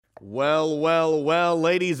Well,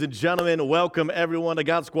 ladies and gentlemen, welcome everyone to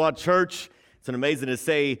God Squad Church. It's an amazing to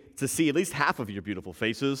see at least half of your beautiful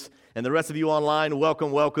faces. And the rest of you online,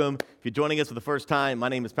 welcome. If you're joining us for the first time, my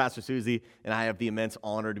name is Pastor Susie, and I have the immense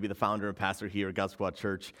honor to be the founder and pastor here at God Squad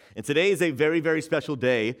Church. And today is a very, very special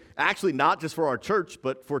day, actually not just for our church,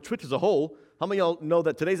 but for Twitch as a whole. How many of y'all know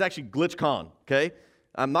that today's actually GlitchCon, okay?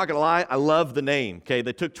 I'm not going to lie, I love the name, okay?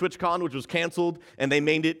 They took TwitchCon, which was canceled, and they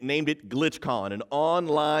named it GlitchCon, an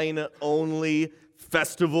online-only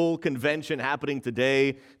festival convention happening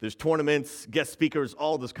today. There's tournaments, guest speakers,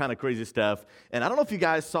 all this kind of crazy stuff. And I don't know if you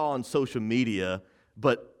guys saw on social media,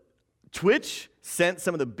 but Twitch sent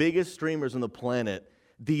some of the biggest streamers on the planet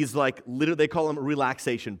these, literally, they call them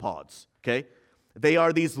relaxation pods, okay? They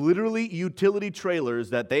are these literally utility trailers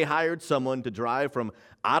that they hired someone to drive from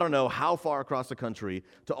I don't know how far across the country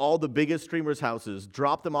to all the biggest streamers' houses,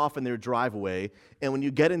 drop them off in their driveway, and when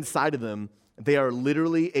you get inside of them, they are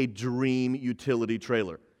literally a dream utility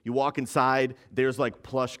trailer. You walk inside, there's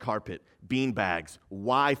plush carpet, bean bags,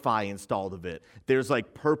 Wi-Fi installed of it. There's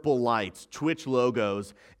purple lights, Twitch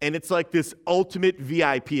logos, and it's this ultimate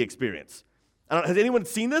VIP experience. Has anyone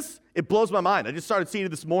seen this? It blows my mind. I just started seeing it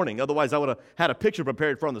this morning. Otherwise, I would have had a picture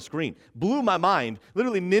prepared for on the screen. Blew my mind.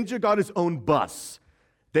 Literally, Ninja got his own bus.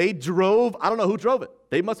 They drove, I don't know who drove it.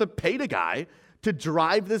 They must have paid a guy to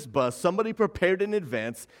drive this bus. Somebody prepared in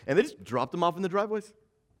advance, and they just dropped them off in the driveways.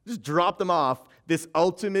 Just dropped them off, this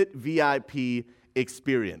ultimate VIP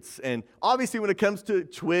experience. And obviously, when it comes to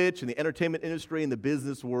Twitch and the entertainment industry and the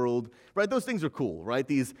business world, right, those things are cool, right?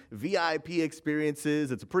 These VIP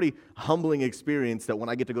experiences, it's a pretty humbling experience that when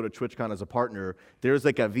I get to go to TwitchCon as a partner, there's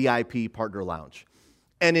a VIP partner lounge.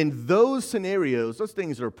 And in those scenarios, those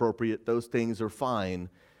things are appropriate, those things are fine,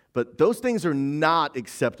 but those things are not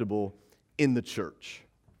acceptable in the church.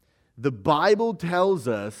 The Bible tells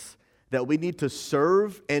us that we need to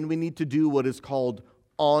serve and we need to do what is called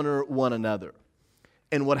honor one another.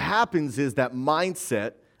 And what happens is that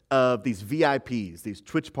mindset of these VIPs, these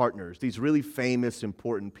Twitch partners, these really famous,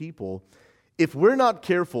 important people, if we're not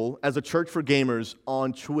careful as a church for gamers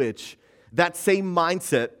on Twitch, that same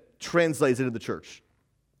mindset translates into the church.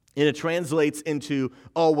 And it translates into,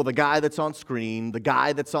 the guy that's on screen, the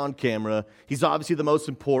guy that's on camera, he's obviously the most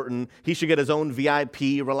important. He should get his own VIP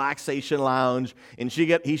relaxation lounge, and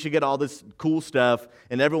he should get all this cool stuff,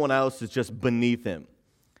 and everyone else is just beneath him.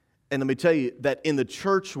 And let me tell you that in the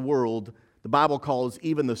church world, the Bible calls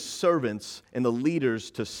even the servants and the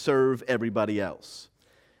leaders to serve everybody else.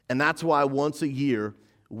 And that's why once a year,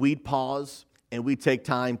 we'd pause and we take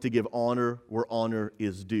time to give honor where honor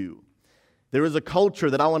is due. There is a culture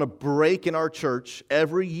that I want to break in our church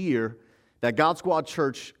every year, that God Squad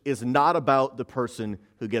Church is not about the person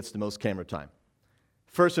who gets the most camera time.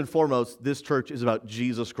 First and foremost, this church is about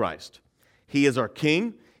Jesus Christ. He is our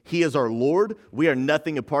King. He is our Lord. We are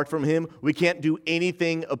nothing apart from Him. We can't do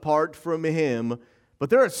anything apart from Him. But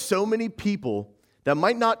there are so many people that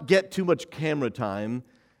might not get too much camera time,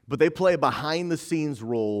 but they play a behind-the-scenes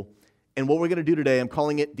role. And what we're going to do today, I'm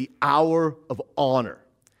calling it the Hour of Honor.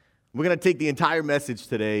 We're going to take the entire message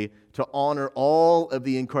today to honor all of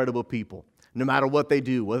the incredible people, no matter what they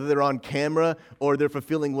do, whether they're on camera or they're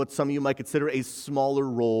fulfilling what some of you might consider a smaller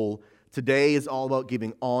role. Today is all about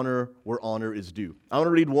giving honor where honor is due. I want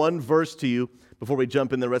to read one verse to you before we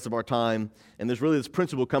jump in the rest of our time. And this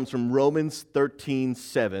principle comes from Romans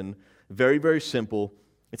 13:7. Very, very simple.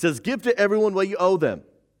 It says, give to everyone what you owe them.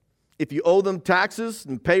 If you owe them taxes,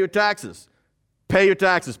 then pay your taxes. Pay your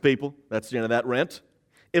taxes, people. That's the end of that rent.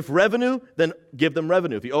 If revenue, then give them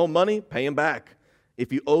revenue. If you owe money, pay them back.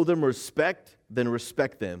 If you owe them respect, then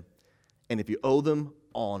respect them. And if you owe them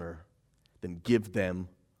honor, then give them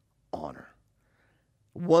honor.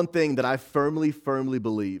 One thing that I firmly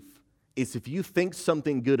believe is if you think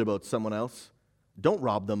something good about someone else, don't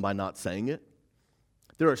rob them by not saying it.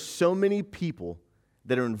 There are so many people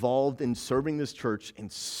that are involved in serving this church in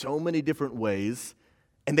so many different ways,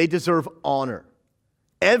 and they deserve honor.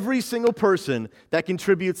 Every single person that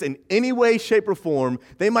contributes in any way, shape, or form,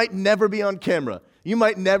 they might never be on camera. You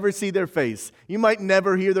might never see their face. You might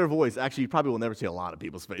never hear their voice. Actually, you probably will never see a lot of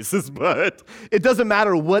people's faces, but it doesn't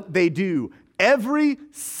matter what they do. Every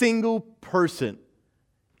single person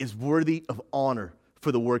is worthy of honor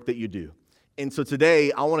for the work that you do. And so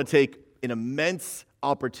today, I want to take an immense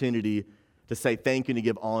opportunity to say thank you and to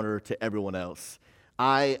give honor to everyone else.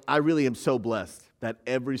 I really am so blessed that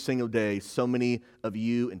every single day, so many of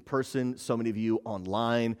you in person, so many of you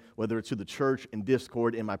online, whether it's through the church, in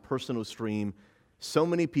Discord, in my personal stream, so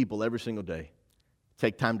many people every single day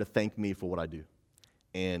take time to thank me for what I do.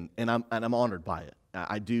 And I'm honored by it.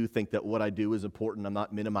 I do think that what I do is important. I'm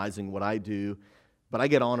not minimizing what I do, but I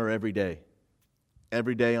get honor every day.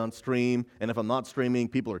 Every day on stream, and if I'm not streaming,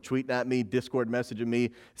 people are tweeting at me, Discord messaging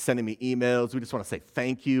me, sending me emails. We just want to say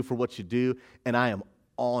thank you for what you do, and I am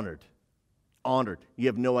honored. Honored. You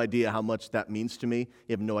have no idea how much that means to me.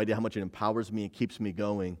 You have no idea how much it empowers me and keeps me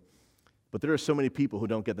going. But there are so many people who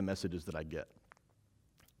don't get the messages that I get.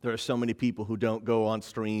 There are so many people who don't go on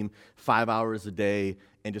stream 5 hours a day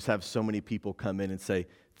and just have so many people come in and say,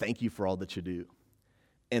 thank you for all that you do.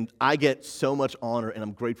 And I get so much honor, and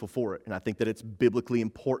I'm grateful for it. And I think that it's biblically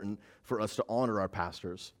important for us to honor our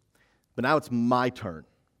pastors. But now it's my turn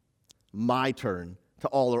to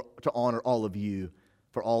honor all of you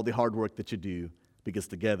for all the hard work that you do, because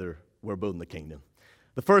together we're building the kingdom.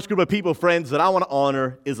 The first group of people, friends, that I want to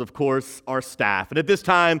honor is, of course, our staff. And at this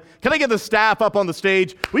time, can I get the staff up on the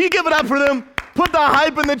stage? Will you give it up for them? Put the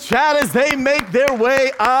hype in the chat as they make their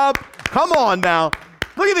way up. Come on now.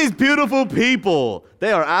 Look at these beautiful people.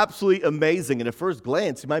 They are absolutely amazing. And at first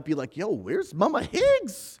glance, you might be like, yo, where's Mama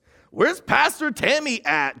Higgs? Where's Pastor Tammy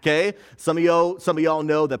at, okay? Some of y'all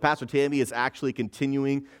know that Pastor Tammy is actually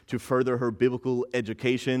continuing to further her biblical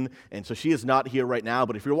education, and so she is not here right now,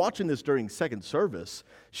 but if you're watching this during second service,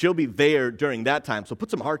 she'll be there during that time. So put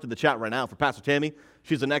some heart to the chat right now for Pastor Tammy.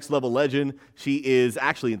 She's a next-level legend. She is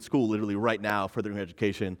actually in school literally right now, furthering her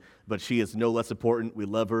education, but she is no less important. We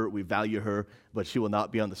love her. We value her, but she will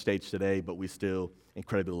not be on the stage today, but we still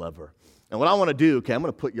incredibly love her. And what I want to do, okay, I'm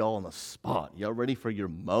going to put y'all on the spot. Y'all ready for your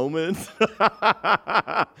moment?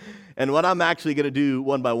 And what I'm actually going to do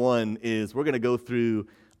one by one is we're going to go through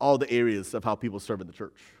all the areas of how people serve in the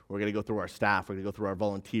church. We're going to go through our staff. We're going to go through our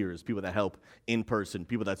volunteers, people that help in person,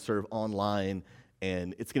 people that serve online.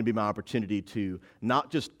 And it's going to be my opportunity to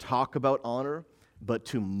not just talk about honor, but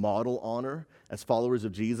to model honor. As followers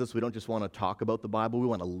of Jesus, we don't just want to talk about the Bible. We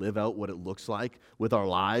want to live out what it looks like with our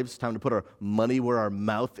lives. Time to put our money where our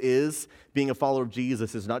mouth is. Being a follower of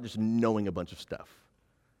Jesus is not just knowing a bunch of stuff.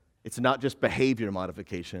 It's not just behavior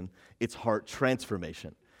modification. It's heart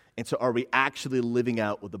transformation. And so are we actually living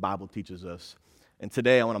out what the Bible teaches us? And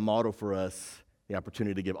today I want to model for us the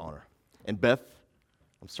opportunity to give honor. And Beth,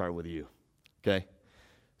 I'm starting with you, okay?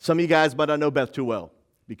 Some of you guys might not know Beth too well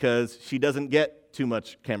because she doesn't get too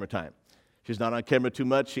much camera time. She's not on camera too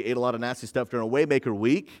much. She ate a lot of nasty stuff during a Waymaker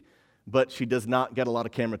week, but she does not get a lot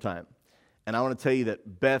of camera time. And I want to tell you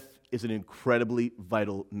that Beth is an incredibly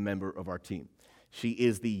vital member of our team. She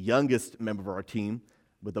is the youngest member of our team,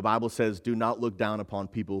 but the Bible says do not look down upon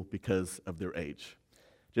people because of their age.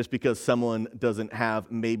 Just because someone doesn't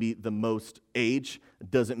have maybe the most age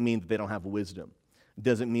doesn't mean that they don't have wisdom.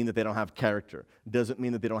 Doesn't mean that they don't have character. Doesn't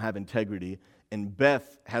mean that they don't have integrity. And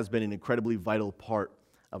Beth has been an incredibly vital part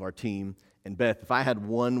of our team. And Beth, if I had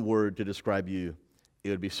one word to describe you, it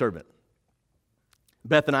would be servant.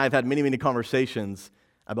 Beth and I have had many, many conversations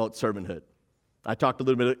about servanthood. I talked a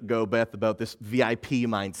little bit ago, Beth, about this VIP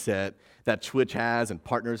mindset that Twitch has and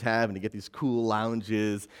partners have, and to get these cool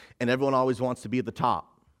lounges, and everyone always wants to be at the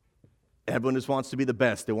top. Everyone just wants to be the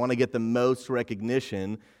best. They want to get the most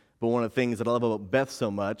recognition, but one of the things that I love about Beth so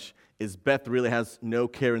much is Beth really has no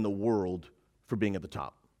care in the world for being at the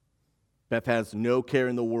top. Beth has no care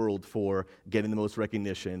in the world for getting the most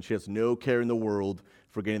recognition. She has no care in the world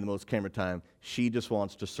for getting the most camera time. She just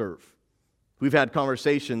wants to serve. We've had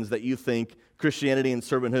conversations that you think Christianity and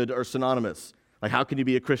servanthood are synonymous. Like, how can you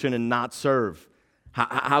be a Christian and not serve?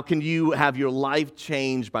 How can you have your life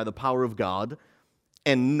changed by the power of God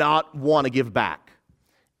and not want to give back?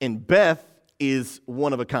 And Beth is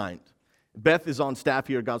one of a kind. Beth is on staff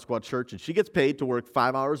here at God Squad Church, and she gets paid to work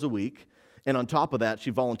 5 hours a week. And on top of that, she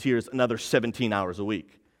volunteers another 17 hours a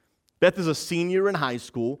week. Beth is a senior in high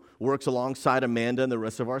school, works alongside Amanda and the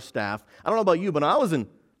rest of our staff. I don't know about you, but when I was in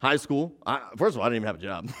high school, first of all, I didn't even have a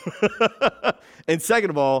job. And second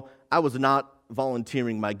of all, I was not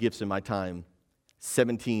volunteering my gifts and my time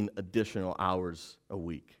 17 additional hours a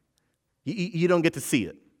week. You don't get to see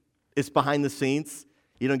it. It's behind the scenes.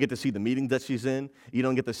 You don't get to see the meetings that she's in. You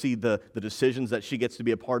don't get to see the decisions that she gets to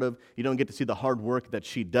be a part of. You don't get to see the hard work that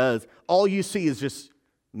she does. All you see is just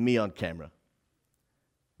me on camera.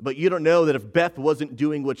 But you don't know that if Beth wasn't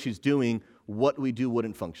doing what she's doing, what we do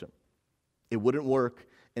wouldn't function. It wouldn't work.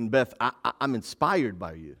 And Beth, I'm inspired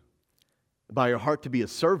by you, by your heart to be a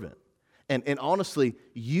servant. And honestly,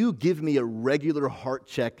 you give me a regular heart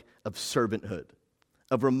check of servanthood,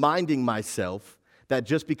 of reminding myself that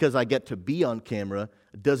just because I get to be on camera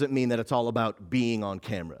doesn't mean that it's all about being on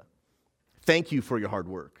camera. Thank you for your hard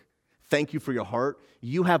work. Thank you for your heart.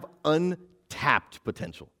 You have untapped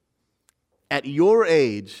potential. At your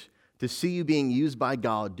age, to see you being used by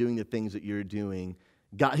God doing the things that you're doing,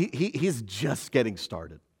 God, He's just getting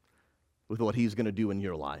started with what He's going to do in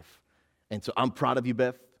your life. And so I'm proud of you,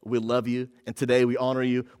 Beth. We love you. And today we honor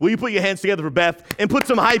you. Will you put your hands together for Beth and put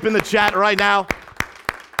some hype in the chat right now?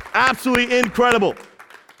 Absolutely incredible.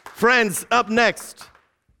 Friends, up next,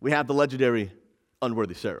 we have the legendary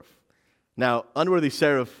Unworthy Seraph. Now, Unworthy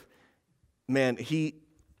Seraph, man, he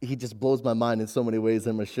just blows my mind in so many ways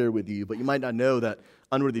I'm going to share with you. But you might not know that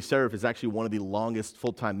Unworthy Seraph is actually one of the longest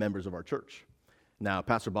full-time members of our church. Now,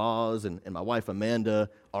 Pastor Boz and my wife Amanda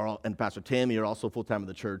and Pastor Tammy are also full-time in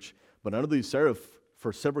the church. But Unworthy Seraph,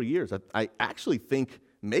 for several years, I actually think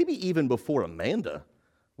maybe even before Amanda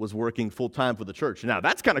was working full-time for the church. Now,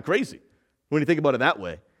 that's kind of crazy when you think about it that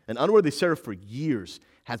way. And Unworthy Seraph for years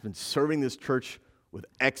has been serving this church with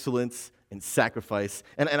excellence and sacrifice.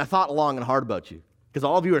 And I thought long and hard about you, because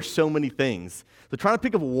all of you are so many things. So trying to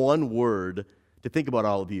pick up one word to think about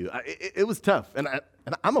all of you, it was tough. And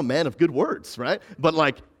I'm a man of good words, right? But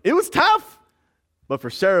it was tough. But for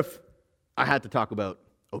Seraph, I had to talk about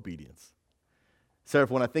obedience. Seraph,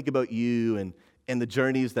 when I think about you and the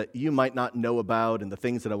journeys that you might not know about and the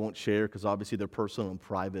things that I won't share, because obviously they're personal and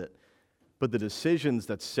private, but the decisions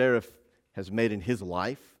that Seraph has made in his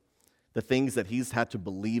life, the things that he's had to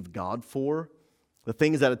believe God for, the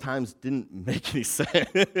things that at times didn't make any sense.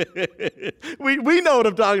 we know what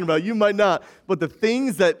I'm talking about. You might not. But the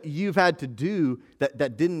things that you've had to do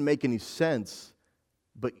that didn't make any sense,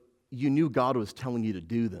 but you knew God was telling you to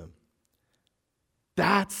do them.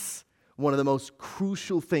 That's one of the most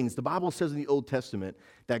crucial things. The Bible says in the Old Testament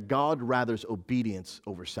that God rathers obedience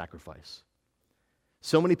over sacrifice.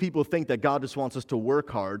 So many people think that God just wants us to work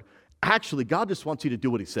hard. Actually, God just wants you to do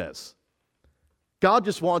what he says. God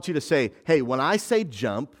just wants you to say, hey, when I say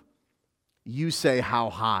jump, you say how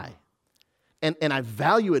high. And I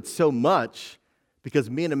value it so much because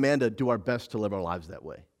me and Amanda do our best to live our lives that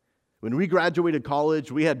way. When we graduated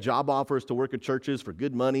college, we had job offers to work at churches for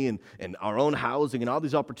good money and our own housing and all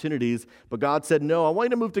these opportunities. But God said, no, I want you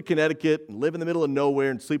to move to Connecticut and live in the middle of nowhere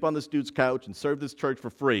and sleep on this dude's couch and serve this church for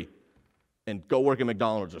free and go work at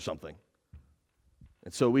McDonald's or something.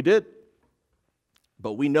 And so we did.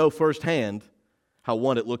 But we know firsthand how,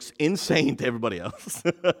 one, it looks insane to everybody else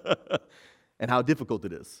and how difficult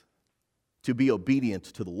it is to be obedient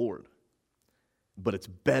to the Lord. But it's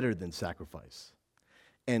better than sacrifice.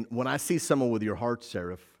 And when I see someone with your heart,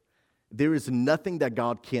 Seraph, there is nothing that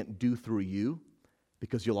God can't do through you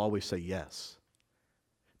because you'll always say yes.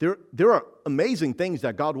 There are amazing things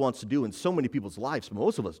that God wants to do in so many people's lives, but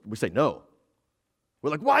most of us, we say no.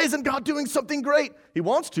 We're like, why isn't God doing something great? He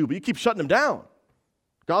wants to, but you keep shutting him down.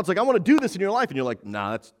 God's like, I want to do this in your life. And you're like,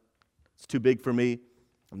 nah, it's too big for me.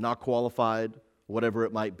 I'm not qualified, whatever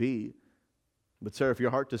it might be. But Seraph,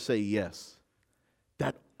 your heart to say yes,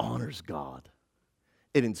 that honors God.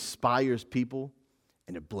 It inspires people,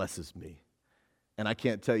 and it blesses me. And I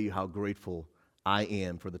can't tell you how grateful I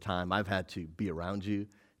am for the time I've had to be around you,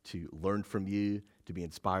 to learn from you, to be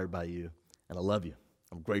inspired by you. And I love you.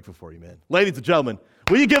 I'm grateful for you, man. Ladies and gentlemen,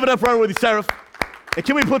 will you give it up for Unworthy Seraph? And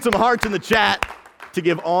can we put some hearts in the chat to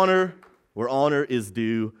give honor where honor is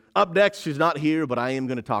due? Up next, she's not here, but I am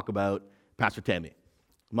going to talk about Pastor Tammy,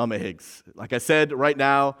 Mama Higgs. Like I said, right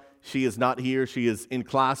now, she is not here. She is in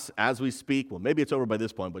class as we speak. Well, maybe it's over by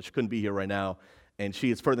this point, but she couldn't be here right now. And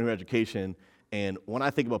she is furthering her education. And when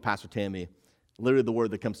I think about Pastor Tammy, literally the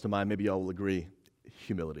word that comes to mind, maybe y'all will agree,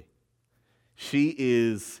 humility. She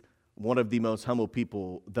is one of the most humble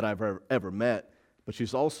people that I've ever met, but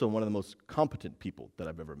she's also one of the most competent people that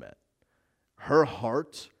I've ever met. Her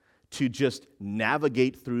heart to just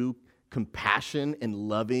navigate through compassion and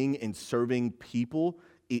loving and serving people,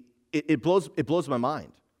 it blows my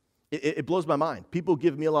mind. It blows my mind. People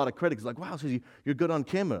give me a lot of credit. It's like, wow, so you're good on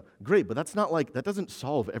camera. Great, but that doesn't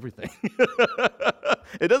solve everything.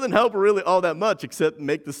 It doesn't help really all that much except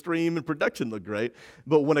make the stream and production look great.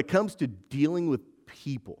 But when it comes to dealing with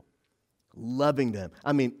people, loving them,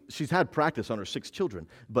 I mean, she's had practice on her 6 children,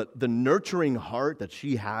 but the nurturing heart that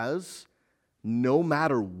she has, no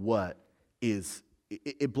matter what,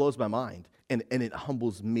 it blows my mind. And it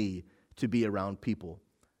humbles me to be around people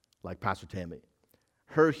like Pastor Tammy.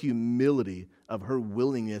 Her humility of her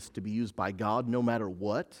willingness to be used by God no matter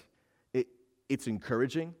what, it's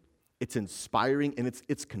encouraging, it's inspiring, and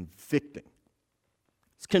it's convicting.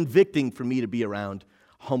 It's convicting for me to be around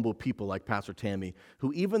humble people like Pastor Tammy,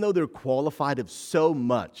 who even though they're qualified of so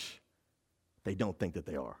much, they don't think that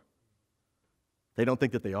they are. They don't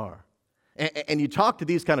think that they are. And you talk to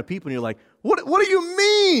these kind of people and you're like, what do you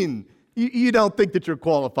mean you don't think that you're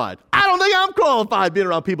qualified? I don't think I'm qualified being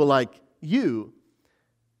around people like you.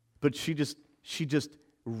 But she just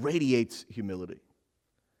radiates humility.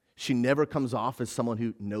 She never comes off as someone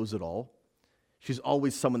who knows it all. She's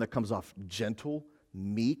always someone that comes off gentle,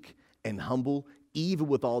 meek, and humble, even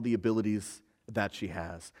with all the abilities that she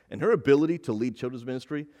has. And her ability to lead children's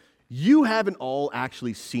ministry, you haven't all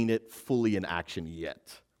actually seen it fully in action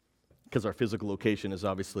yet, because our physical location is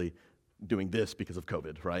obviously doing this because of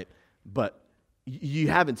COVID, right? But you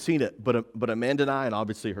haven't seen it, but Amanda and I, and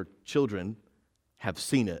obviously her children, have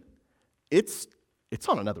seen it. It's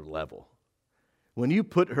on another level. When you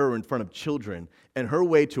put her in front of children and her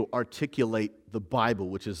way to articulate the Bible,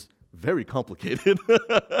 which is very complicated,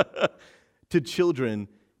 to children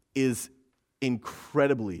is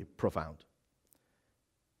incredibly profound.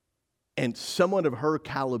 And someone of her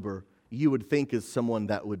caliber, you would think, is someone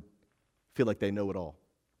that would feel like they know it all.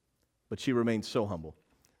 But she remains so humble.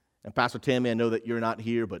 And Pastor Tammy, I know that you're not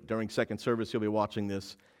here, but during second service, you'll be watching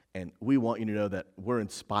this, and we want you to know that we're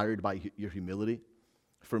inspired by your humility.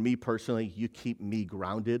 For me personally, you keep me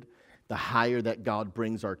grounded. The higher that God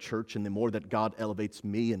brings our church and the more that God elevates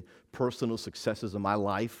me in personal successes in my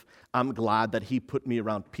life, I'm glad that He put me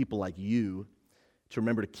around people like you to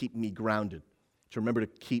remember to keep me grounded, to remember to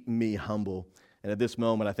keep me humble. And at this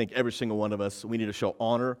moment, I think every single one of us, we need to show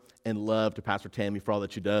honor and love to Pastor Tammy for all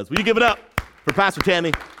that she does. Will you give it up for Pastor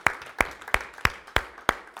Tammy?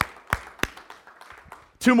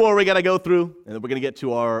 Two more we got to go through, and then we're going to get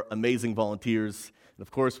to our amazing volunteers. And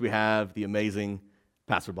of course, we have the amazing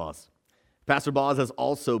Pastor Boz. Pastor Boz has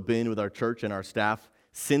also been with our church and our staff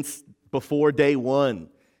since before day one.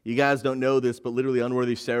 You guys don't know this, but literally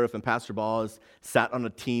Unworthy Seraph and Pastor Boz sat on a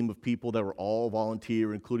team of people that were all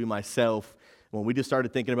volunteer, including myself, when we just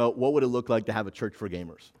started thinking about what would it look like to have a church for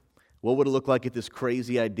gamers? What would it look like if this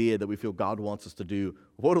crazy idea that we feel God wants us to do,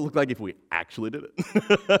 what would it look like if we actually did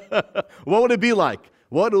it? What would it be like?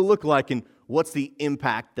 What would it look like, and what's the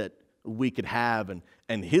impact that we could have?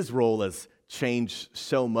 And his role has changed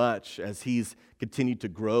so much as he's continued to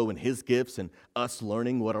grow in his gifts and us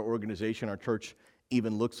learning what our organization, our church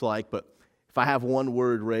even looks like. But if I have one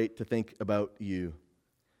word, Ray, to think about you,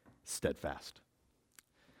 steadfast.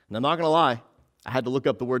 And I'm not going to lie, I had to look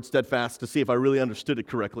up the word steadfast to see if I really understood it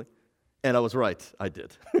correctly. And I was right, I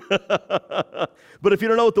did. But if you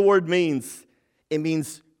don't know what the word means, it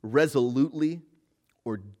means resolutely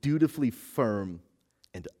or dutifully firm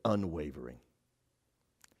and unwavering.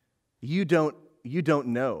 You don't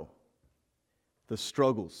know the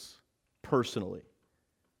struggles personally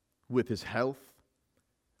with his health,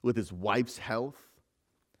 with his wife's health,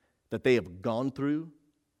 that they have gone through,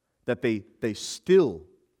 that they still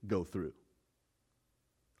go through,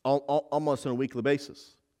 almost on a weekly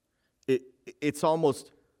basis. It's almost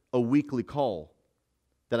a weekly call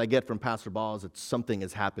that I get from Pastor Boz that something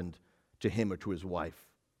has happened to him or to his wife,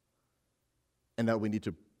 and that we need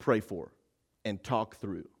to pray for and talk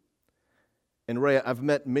through. And Ray, I've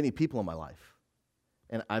met many people in my life,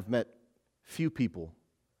 and I've met few people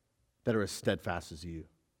that are as steadfast as you.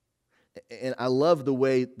 And I love the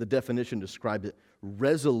way the definition described it,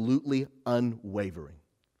 resolutely unwavering.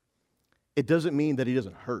 It doesn't mean that he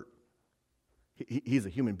doesn't hurt. He's a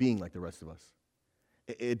human being like the rest of us.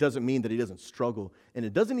 It doesn't mean that he doesn't struggle, and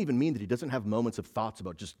it doesn't even mean that he doesn't have moments of thoughts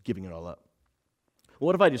about just giving it all up.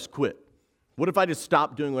 What if I just quit? What if I just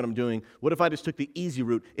stopped doing what I'm doing? What if I just took the easy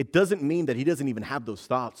route? It doesn't mean that he doesn't even have those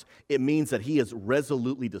thoughts. It means that he has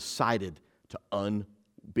resolutely decided to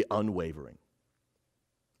be unwavering.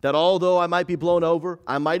 That although I might be blown over,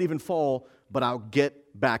 I might even fall, but I'll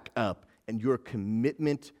get back up. And your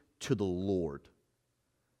commitment to the Lord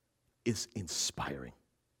is inspiring.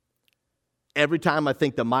 Every time I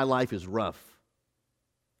think that my life is rough,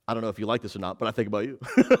 I don't know if you like this or not, but I think about you.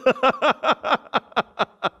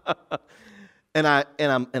 And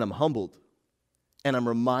I'm humbled, and I'm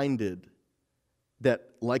reminded that,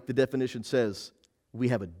 like the definition says, we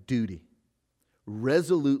have a duty,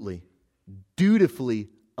 resolutely, dutifully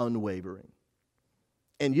unwavering.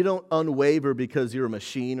 And you don't unwaver because you're a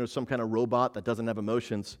machine or some kind of robot that doesn't have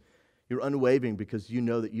emotions. You're unwavering because you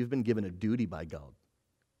know that you've been given a duty by God,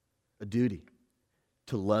 a duty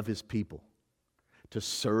to love His people, to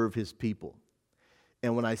serve His people.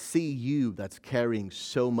 And when I see you that's carrying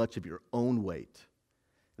so much of your own weight,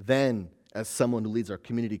 then as someone who leads our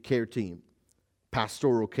community care team,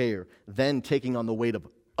 pastoral care, then taking on the weight of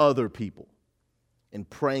other people and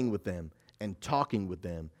praying with them and talking with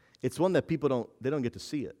them, it's one that people don't get to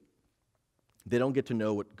see it. They don't get to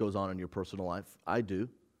know what goes on in your personal life. I do,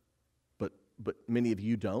 but many of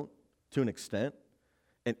you don't, to an extent.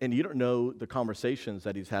 And you don't know the conversations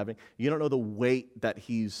that he's having. You don't know the weight that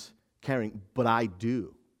he's carrying, but I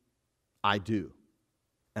do. I do.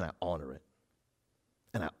 And I honor it.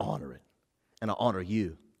 And I honor it. And I honor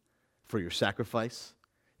you for your sacrifice.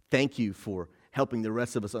 Thank you for helping the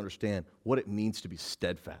rest of us understand what it means to be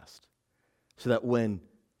steadfast. So that when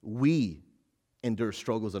we endure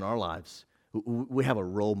struggles in our lives, we have a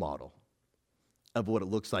role model of what it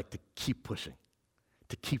looks like to keep pushing,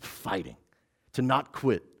 to keep fighting, to not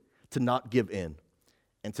quit, to not give in.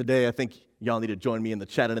 And today, I think y'all need to join me in the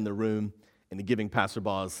chat and in the room in the giving Pastor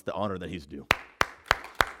Boz the honor that he's due.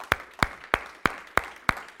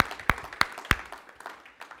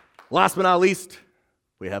 Last but not least,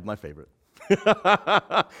 we have my favorite.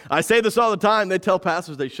 I say this all the time. They tell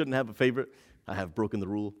pastors they shouldn't have a favorite. I have broken the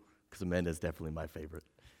rule because Amanda is definitely my favorite.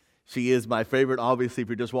 She is my favorite, obviously, if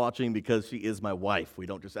you're just watching, because she is my wife. We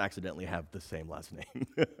don't just accidentally have the same last name.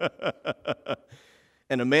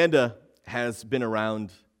 And Amanda has been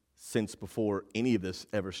around since before any of this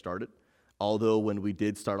ever started. Although when we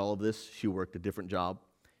did start all of this, she worked a different job.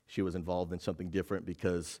 She was involved in something different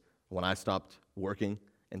because when I stopped working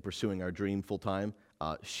and pursuing our dream full-time,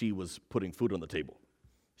 she was putting food on the table.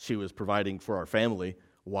 She was providing for our family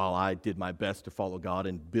while I did my best to follow God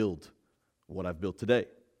and build what I've built today.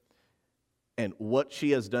 And what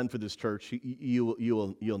she has done for this church,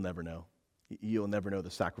 you'll never know. You'll never know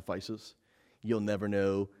the sacrifices. You'll never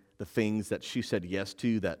know the things that she said yes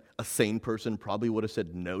to that a sane person probably would have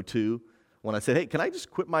said no to. When I said, hey, can I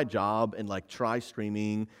just quit my job and try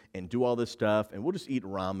streaming and do all this stuff, and we'll just eat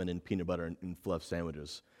ramen and peanut butter and fluff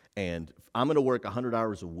sandwiches. And I'm going to work 100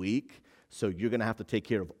 hours a week, so you're going to have to take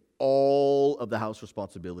care of all of the house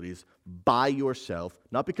responsibilities by yourself,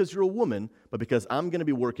 not because you're a woman, but because I'm going to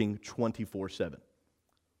be working 24/7.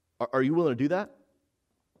 Are you willing to do that?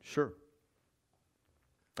 Sure.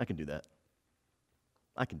 I can do that.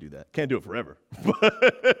 I can do that. Can't do it forever.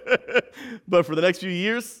 But for the next few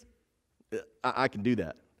years, I can do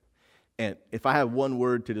that. And if I have one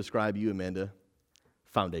word to describe you, Amanda,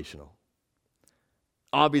 foundational.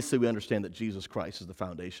 Obviously, we understand that Jesus Christ is the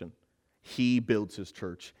foundation. He builds his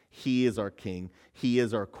church. He is our king. He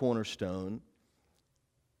is our cornerstone.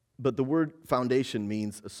 But the word foundation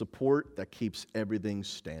means a support that keeps everything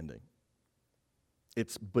standing.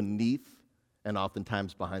 It's beneath and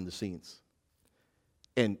oftentimes behind the scenes.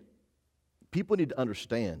 And people need to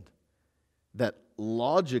understand that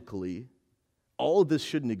logically, all of this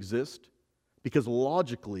shouldn't exist because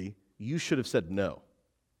logically, you should have said no.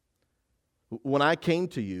 When I came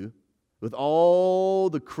to you with all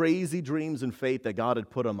the crazy dreams and faith that God had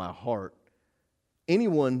put on my heart,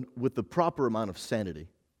 anyone with the proper amount of sanity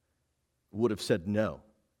would have said no.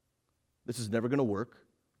 This is never going to work.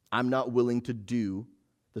 I'm not willing to do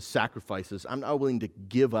the sacrifices. I'm not willing to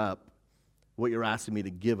give up what you're asking me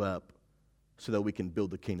to give up so that we can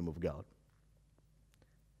build the kingdom of God.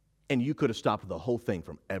 And you could have stopped the whole thing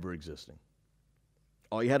from ever existing.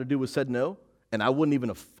 All you had to do was said no, and I wouldn't even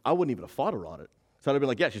have fought her on it. So I'd have been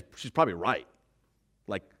like, yeah, she's probably right.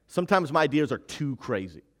 Sometimes my ideas are too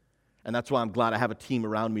crazy. And that's why I'm glad I have a team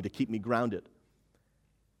around me to keep me grounded.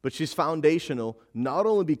 But she's foundational, not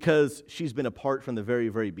only because she's been a part from the very,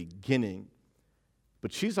 very beginning,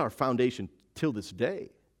 but she's our foundation till this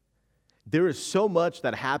day. There is so much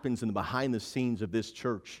that happens in the behind the scenes of this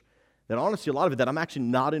church that honestly, a lot of it that I'm actually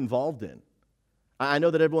not involved in. I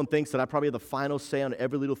know that everyone thinks that I probably have the final say on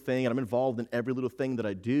every little thing, and I'm involved in every little thing that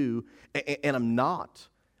I do, and I'm not.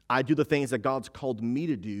 I do the things that God's called me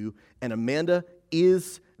to do, and Amanda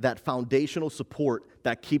is that foundational support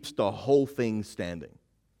that keeps the whole thing standing.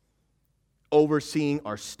 Overseeing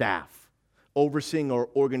our staff, overseeing our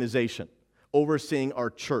organization, overseeing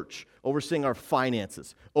our church, overseeing our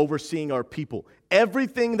finances, overseeing our people.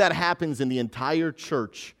 Everything that happens in the entire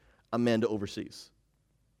church, Amanda oversees.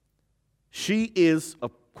 She is,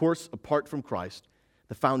 of course, apart from Christ,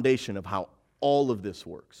 the foundation of how all of this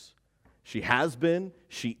works. She has been,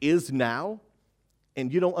 she is now,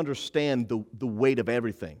 and you don't understand the weight of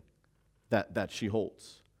everything that she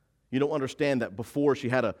holds. You don't understand that before she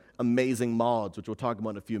had amazing mods, which we'll talk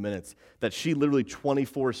about in a few minutes, that she literally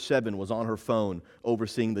 24/7 was on her phone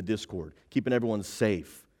overseeing the Discord, keeping everyone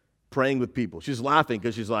safe, praying with people. She's laughing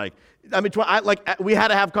because she's like, we had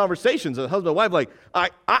to have conversations as a husband and wife, I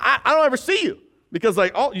don't ever see you because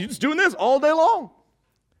you're just doing this all day long.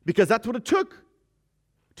 Because that's what it took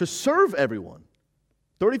to serve everyone.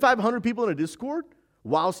 3,500 people in a Discord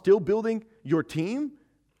while still building your team,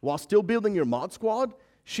 while still building your mod squad.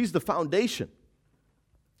 She's the foundation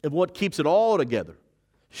of what keeps it all together.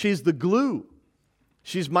 She's the glue.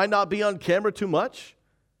 She might not be on camera too much,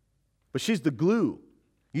 but she's the glue.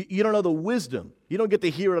 You don't know the wisdom. You don't get to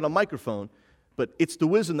hear it on a microphone, but it's the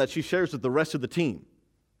wisdom that she shares with the rest of the team,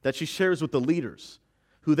 that she shares with the leaders,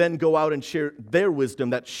 who then go out and share their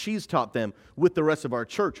wisdom that she's taught them with the rest of our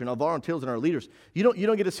church and our volunteers and our leaders. You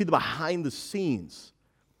don't get to see the behind the scenes.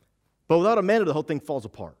 But without Amanda, the whole thing falls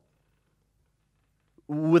apart.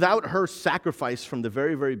 Without her sacrifice from the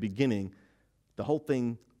very, very beginning, the whole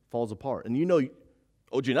thing falls apart. And you know,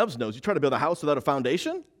 OG Nubs knows, you try to build a house without a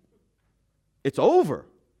foundation, it's over.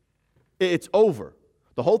 It's over.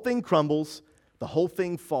 The whole thing crumbles, the whole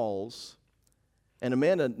thing falls. And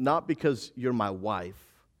Amanda, not because you're my wife,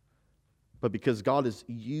 but because God has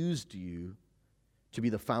used you to be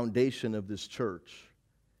the foundation of this church,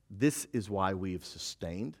 this is why we have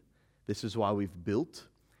sustained, this is why we've built,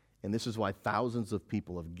 and this is why thousands of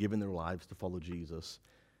people have given their lives to follow Jesus,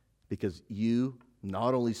 because you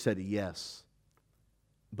not only said yes,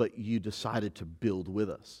 but you decided to build with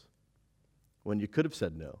us when you could have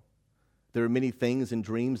said no. There are many things and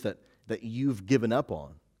dreams that you've given up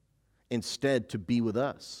on instead to be with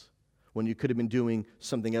us when you could have been doing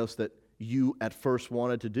something else that you at first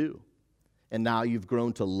wanted to do. And now you've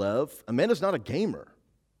grown to love. Amanda's not a gamer.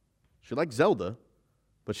 She likes Zelda,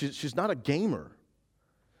 but she's not a gamer.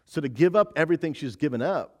 So to give up everything she's given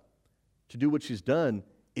up to do what she's done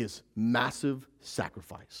is massive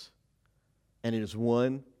sacrifice. And it is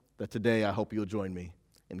one that today I hope you'll join me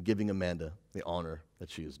in giving Amanda the honor that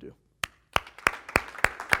she is due.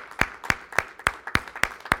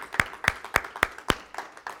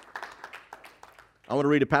 I want to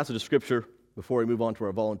read a passage of Scripture before we move on to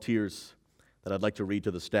our volunteers that I'd like to read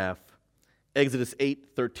to the staff. Exodus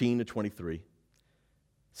 8:13-23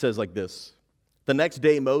 says like this: The next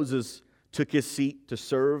day Moses took his seat to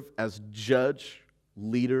serve as judge,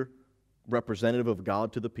 leader, representative of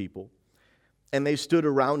God to the people, and they stood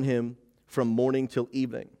around him from morning till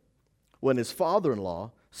evening. When his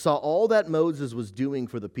father-in-law saw all that Moses was doing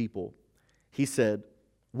for the people, he said,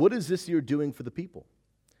 "What is this you're doing for the people?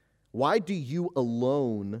 Why do you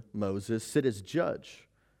alone, Moses, sit as judge,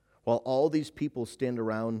 while all these people stand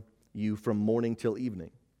around you from morning till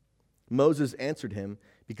evening?" Moses answered him,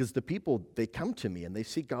 "Because the people, they come to me and they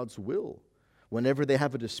seek God's will. Whenever they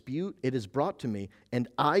have a dispute, it is brought to me, and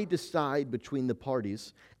I decide between the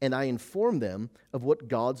parties, and I inform them of what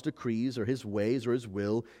God's decrees or his ways or his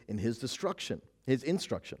will in his instruction."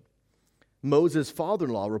 Moses'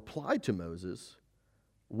 father-in-law replied to Moses,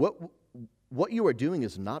 What you are doing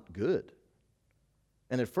is not good."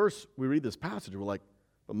 And at first, we read this passage, we're like,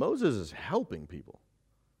 but Moses is helping people.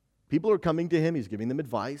 People are coming to him, he's giving them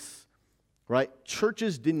advice, right?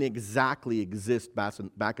 Churches didn't exactly exist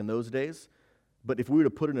back in those days, but if we were to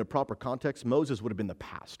put it in a proper context, Moses would have been the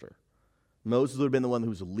pastor. Moses would have been the one who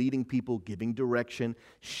was leading people, giving direction,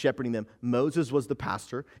 shepherding them. Moses was the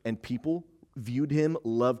pastor, and people viewed him,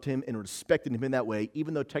 loved him, and respected him in that way,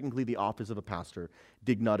 even though technically the office of a pastor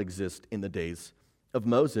did not exist in the days of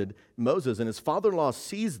Moses. And his father-in-law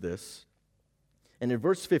sees this, and in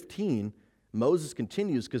verse 15, Moses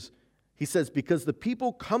continues, because he says, "Because the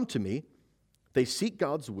people come to me, they seek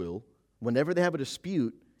God's will. Whenever they have a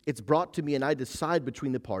dispute, it's brought to me, and I decide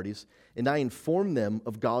between the parties, and I inform them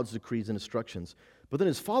of God's decrees and instructions." But then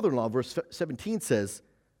his father-in-law, verse 17 says,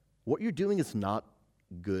 "What you're doing is not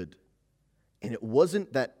good." And it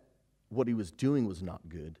wasn't that what he was doing was not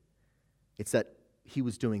good. It's that he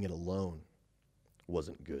was doing it alone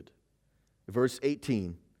wasn't good. Verse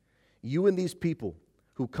 18, "You and these people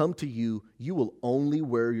who come to you, you will only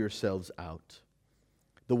wear yourselves out.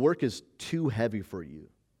 The work is too heavy for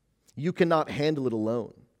you. You cannot handle it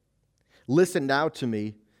alone. Listen now to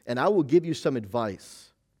me, and I will give you some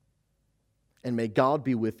advice. And may God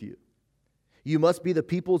be with you. You must be the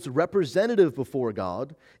people's representative before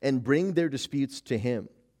God and bring their disputes to him.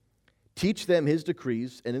 Teach them his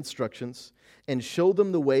decrees and instructions and show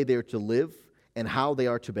them the way they are to live and how they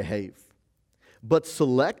are to behave. But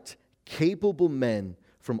select capable men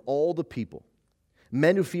from all the people,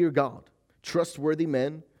 men who fear God, trustworthy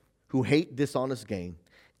men who hate dishonest gain,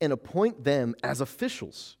 and appoint them as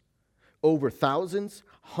officials over thousands,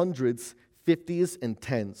 hundreds, fifties, and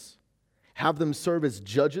tens. Have them serve as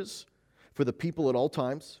judges for the people at all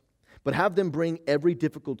times, but have them bring every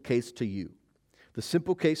difficult case to you. The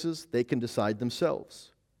simple cases they can decide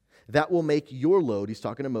themselves. That will make your load," he's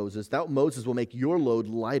talking to Moses, "that Moses will make your load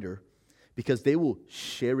lighter because they will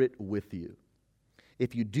share it with you.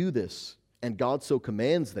 If you do this, and God so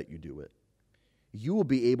commands that you do it, you will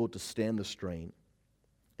be able to stand the strain,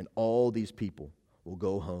 and all these people will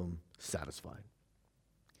go home satisfied."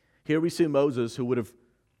 Here we see Moses, who would have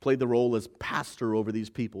played the role as pastor over these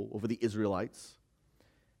people, over the Israelites.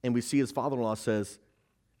 And we see his father-in-law says,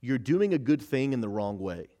 "You're doing a good thing in the wrong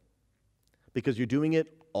way because you're doing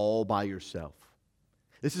it all by yourself.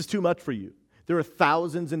 This is too much for you. There are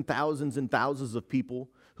thousands and thousands and thousands of people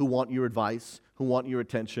who want your advice, who want your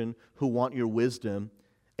attention, who want your wisdom."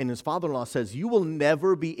 And his father-in-law says, "You will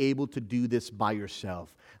never be able to do this by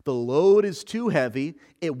yourself. The load is too heavy.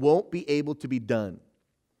 It won't be able to be done.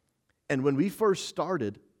 And when we first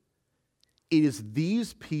started, it is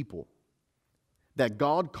these people that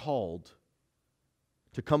God called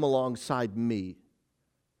to come alongside me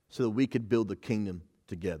so that we could build the kingdom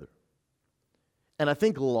together. And I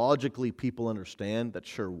think logically people understand that,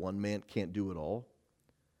 sure, one man can't do it all.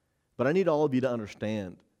 But I need all of you to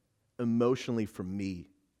understand, emotionally for me,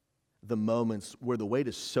 the moments where the weight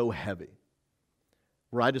is so heavy,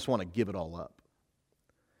 where I just want to give it all up.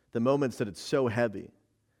 The moments that it's so heavy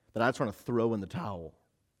that I just want to throw in the towel.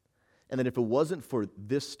 And that if it wasn't for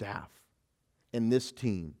this staff and this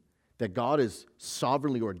team that God has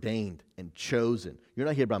sovereignly ordained and chosen, you're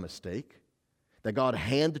not here by mistake, that God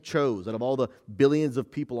hand chose out of all the billions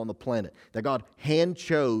of people on the planet, that God hand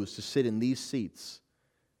chose to sit in these seats,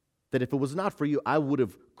 that if it was not for you, I would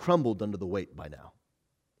have crumbled under the weight by now.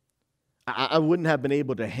 I wouldn't have been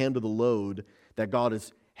able to handle the load that God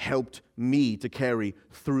has helped me to carry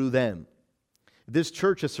through them. This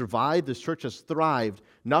church has survived, this church has thrived,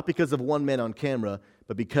 not because of one man on camera,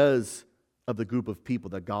 but because of the group of people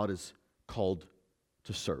that God has called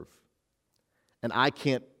to serve. And I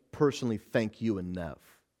can't personally thank you enough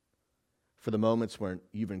for the moments when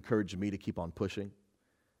you've encouraged me to keep on pushing,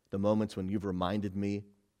 the moments when you've reminded me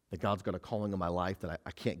that God's got a calling in my life that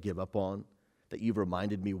I can't give up on, that you've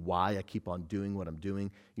reminded me why I keep on doing what I'm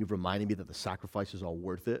doing. You've reminded me that the sacrifice is all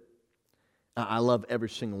worth it. I love every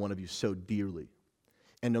single one of you so dearly.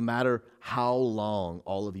 And no matter how long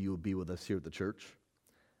all of you will be with us here at the church,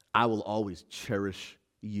 I will always cherish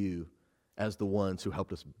you as the ones who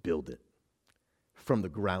helped us build it from the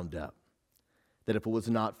ground up. That if it was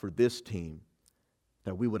not for this team,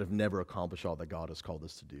 that we would have never accomplished all that God has called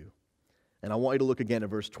us to do. And I want you to look again at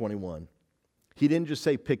verse 21. He didn't just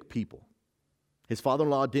say pick people. His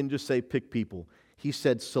father-in-law didn't just say pick people. He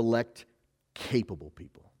said select capable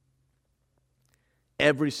people.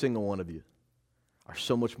 Every single one of you are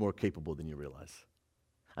so much more capable than you realize.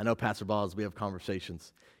 I know, Pastor Boz, we have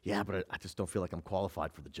conversations. Yeah, but I just don't feel like I'm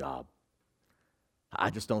qualified for the job. I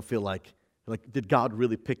just don't feel like did God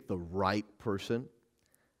really pick the right person?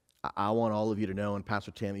 I want all of you to know, and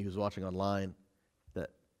Pastor Tammy, who's watching online, that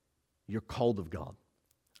you're called of God,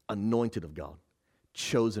 anointed of God,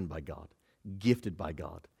 chosen by God, gifted by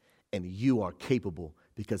God, and you are capable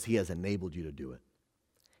because He has enabled you to do it.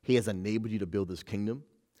 He has enabled you to build this kingdom.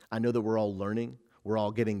 I know that we're all learning. We're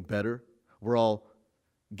all getting better. We're all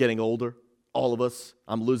getting older. All of us.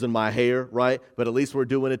 I'm losing my hair, right? But at least we're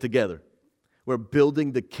doing it together. We're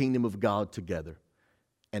building the kingdom of God together.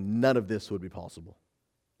 And none of this would be possible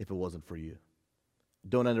if it wasn't for you.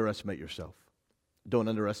 Don't underestimate yourself. Don't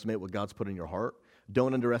underestimate what God's put in your heart.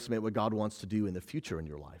 Don't underestimate what God wants to do in the future in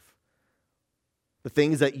your life. The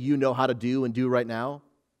things that you know how to do and do right now,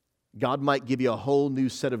 God might give you a whole new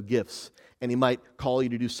set of gifts, and He might call you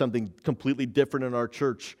to do something completely different in our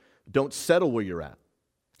church. Don't settle where you're at.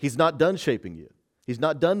 He's not done shaping you. He's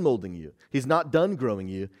not done molding you. He's not done growing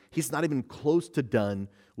you. He's not even close to done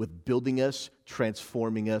with building us,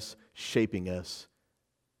 transforming us, shaping us.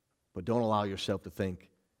 But don't allow yourself to think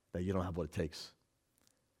that you don't have what it takes,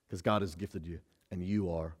 because God has gifted you, and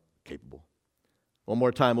you are capable. One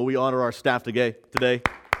more time, will we honor our staff today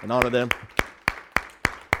and honor them?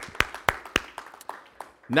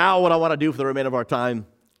 Now what I want to do for the remainder of our time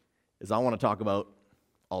is I want to talk about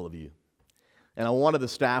all of you. And I wanted the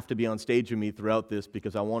staff to be on stage with me throughout this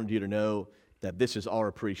because I wanted you to know that this is our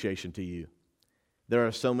appreciation to you. There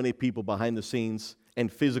are so many people behind the scenes and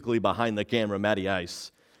physically behind the camera, Matty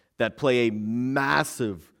Ice, that play a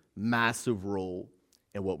massive, massive role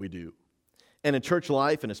in what we do. And in church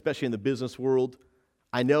life, and especially in the business world,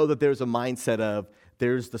 I know that there's a mindset of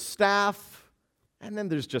there's the staff, and then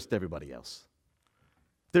there's just everybody else.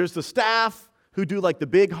 There's the staff who do like the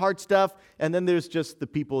big hard stuff, and then there's just the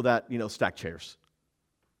people that, stack chairs.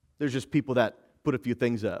 There's just people that put a few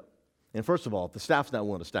things up. And first of all, if the staff's not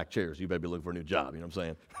willing to stack chairs, you better be looking for a new job, you know what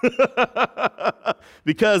I'm saying?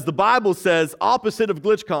 Because the Bible says, opposite of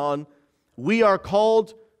GlitchCon, we are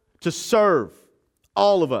called to serve,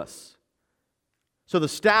 all of us. So the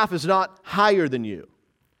staff is not higher than you.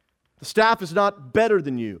 The staff is not better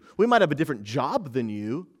than you. We might have a different job than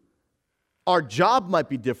you. Our job might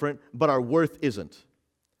be different, but our worth isn't.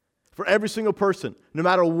 For every single person, no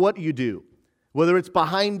matter what you do, whether it's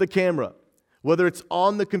behind the camera, whether it's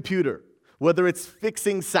on the computer, whether it's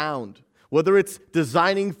fixing sound, whether it's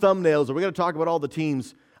designing thumbnails, or we're going to talk about all the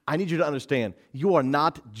teams, I need you to understand, you are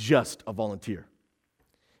not just a volunteer.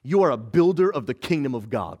 You are a builder of the kingdom of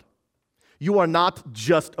God. You are not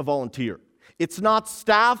just a volunteer. It's not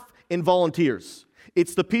staff and volunteers.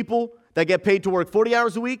 It's the people that get paid to work 40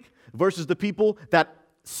 hours a week versus the people that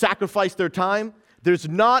sacrifice their time. There's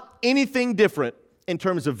not anything different in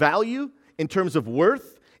terms of value, in terms of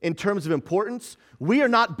worth, in terms of importance, we are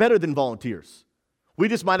not better than volunteers. We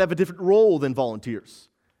just might have a different role than volunteers.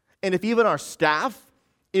 And if even our staff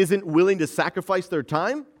isn't willing to sacrifice their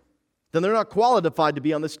time, then they're not qualified to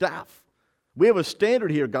be on the staff. We have a standard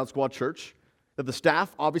here at God Squad Church that the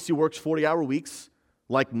staff obviously works 40-hour weeks,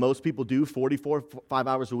 like most people do, 5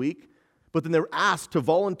 hours a week. But then they're asked to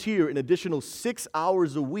volunteer an additional 6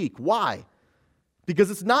 hours a week. Why? Because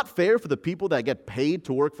it's not fair for the people that get paid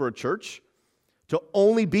to work for a church to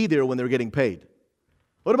only be there when they're getting paid.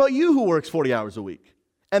 What about you who works 40 hours a week?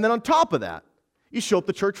 And then on top of that, you show up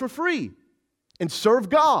to church for free and serve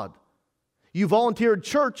God. You volunteer at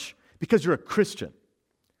church because you're a Christian,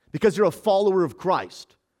 because you're a follower of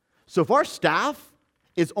Christ. So if our staff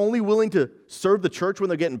is only willing to serve the church when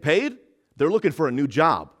they're getting paid, they're looking for a new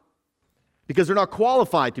job because they're not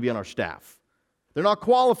qualified to be on our staff. They're not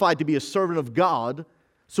qualified to be a servant of God.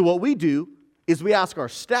 So what we do is we ask our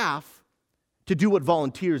staff to do what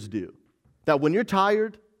volunteers do. That when you're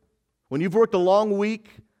tired, when you've worked a long week,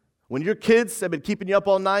 when your kids have been keeping you up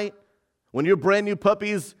all night, when your brand new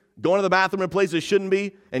puppy's going to the bathroom in places it shouldn't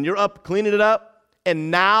be, and you're up cleaning it up,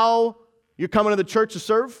 and now you're coming to the church to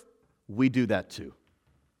serve, we do that too.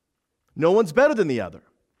 No one's better than the other.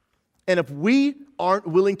 And if we aren't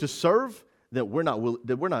willing to serve, then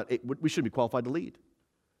we shouldn't be qualified to lead.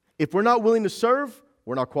 If we're not willing to serve,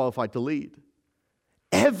 we're not qualified to lead.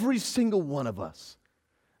 Every single one of us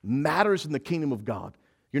matters in the kingdom of God.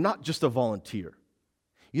 You're not just a volunteer.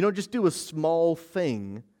 You don't just do a small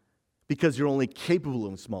thing because you're only capable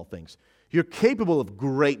of small things. You're capable of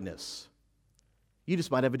greatness. You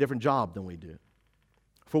just might have a different job than we do.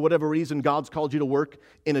 For whatever reason, God's called you to work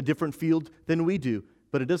in a different field than we do,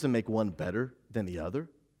 but it doesn't make one better than the other.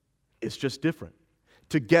 It's just different.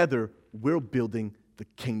 Together, we're building the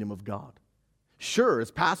kingdom of God. Sure,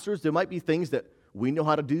 as pastors, there might be things that we know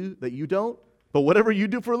how to do that you don't, but whatever you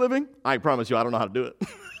do for a living, I promise you, I don't know how to do it.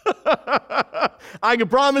 I can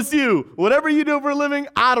promise you, whatever you do for a living,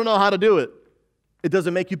 I don't know how to do it. It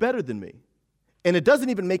doesn't make you better than me. And it doesn't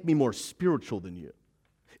even make me more spiritual than you.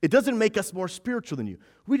 It doesn't make us more spiritual than you.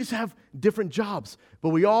 We just have different jobs, but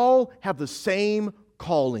we all have the same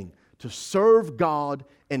calling to serve God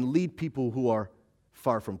and lead people who are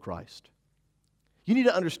far from Christ. You need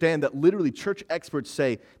to understand that literally church experts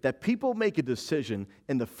say that people make a decision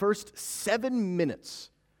in the first 7 minutes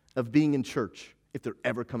of being in church if they're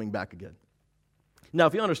ever coming back again. Now,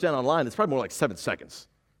 if you understand online, it's probably more like 7 seconds.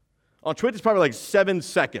 On Twitch, it's probably like 7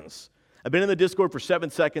 seconds. I've been in the Discord for 7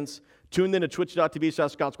 seconds, tuned in to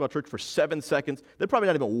twitch.tv/God Squad Church for 7 seconds. They're probably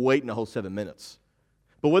not even waiting a whole 7 minutes.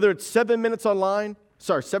 But whether it's 7 minutes online,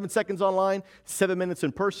 7 seconds online, 7 minutes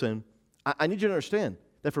in person, I need you to understand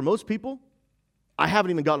that for most people, I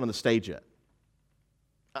haven't even gotten on the stage yet.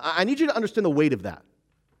 I need you to understand the weight of that.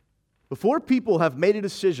 Before people have made a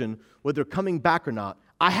decision whether they're coming back or not,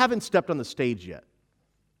 I haven't stepped on the stage yet.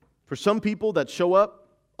 For some people that show up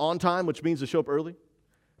on time, which means to show up early,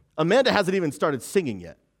 Amanda hasn't even started singing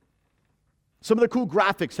yet. Some of the cool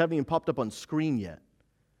graphics haven't even popped up on screen yet.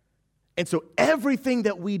 And so everything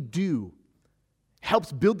that we do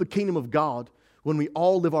helps build the kingdom of God when we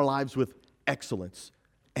all live our lives with excellence,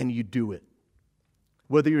 and you do it.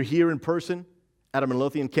 Whether you're here in person at our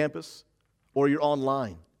Midlothian campus or you're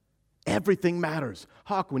online, everything matters.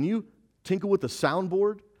 Hawk, when you tinkle with the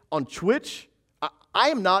soundboard on Twitch, I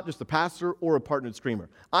am not just a pastor or a partnered streamer.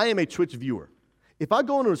 I am a Twitch viewer. If I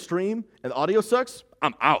go into a stream and the audio sucks,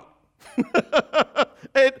 I'm out.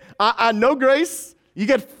 No grace. You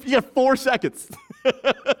get 4 seconds.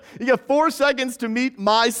 You get 4 seconds to meet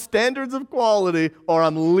my standards of quality, or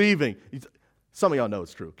I'm leaving. Some of y'all know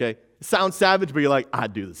it's true, okay? It sounds savage, but you're like, I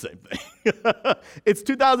do the same thing. It's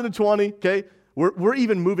 2020, okay? We're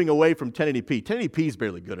even moving away from 1080p. 1080p is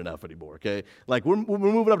barely good enough anymore, okay? Like, we're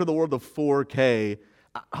moving up to the world of 4K.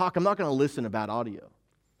 Hawk, I'm not going to listen to bad audio.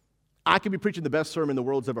 I could be preaching the best sermon the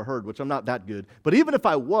world's ever heard, which I'm not that good. But even if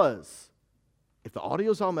I was, if the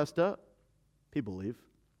audio's all messed up, people leave.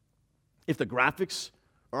 If the graphics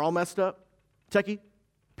are all messed up, techie,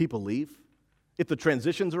 people leave. If the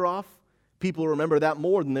transitions are off, people remember that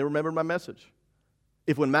more than they remember my message.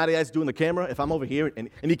 If when Matty is doing the camera, if I'm over here and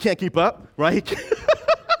he can't keep up, right?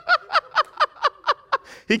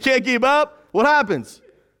 He can't keep up, what happens?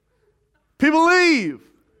 People leave.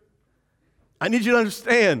 I need you to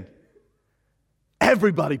understand,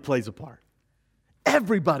 everybody plays a part.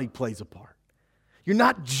 Everybody plays a part. You're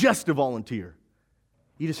not just a volunteer.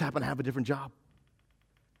 You just happen to have a different job.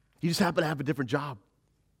 You just happen to have a different job.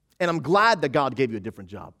 And I'm glad that God gave you a different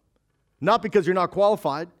job. Not because you're not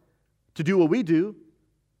qualified to do what we do,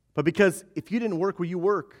 but because if you didn't work where you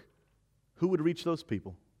work, who would reach those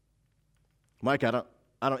people? Mike, I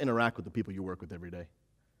don't interact with the people you work with every day.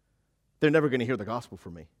 They're never going to hear the gospel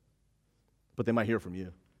from me, but they might hear from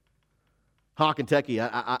you. Hawk and Techie,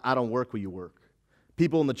 I don't work where you work.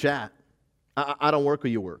 People in the chat, I don't work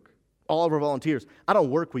where you work. All of our volunteers, I don't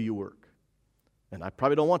work where you work. And I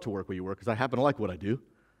probably don't want to work where you work because I happen to like what I do.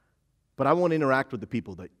 But I want to interact with the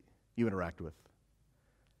people that you interact with.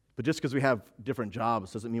 But just because we have different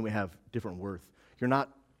jobs doesn't mean we have different worth. You're not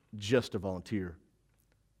just a volunteer.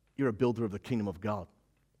 You're a builder of the kingdom of God.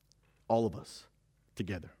 All of us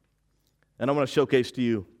together. And I want to showcase to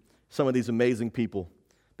you some of these amazing people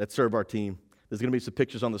that serve our team. There's going to be some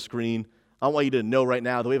pictures on the screen. I want you to know right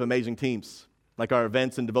now that we have amazing teams, like our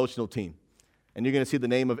events and devotional team. And you're going to see the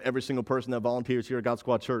name of every single person that volunteers here at God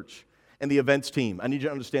Squad Church. And the events team, I need you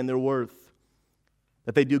to understand their worth.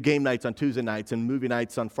 That they do game nights on Tuesday nights and movie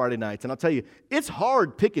nights on Friday nights. And I'll tell you, it's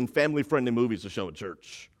hard picking family-friendly movies to show at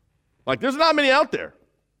church. Like, there's not many out there.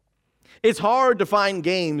 It's hard to find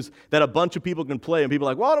games that a bunch of people can play, and people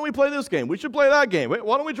are like, why don't we play this game? We should play that game. Wait,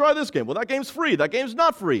 why don't we try this game? Well, that game's free. That game's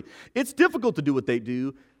not free. It's difficult to do what they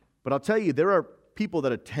do, but I'll tell you, there are people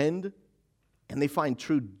that attend, and they find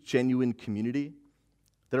true, genuine community.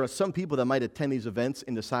 There are some people that might attend these events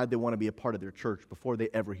and decide they want to be a part of their church before they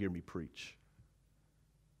ever hear me preach,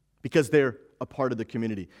 because they're a part of the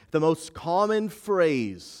community. The most common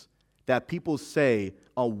phrase that people say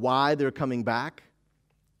on why they're coming back,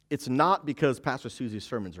 it's not because Pastor Susie's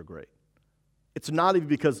sermons are great. It's not even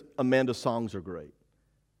because Amanda's songs are great.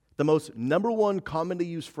 The most number one commonly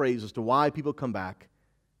used phrase as to why people come back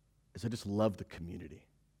is I just love the community.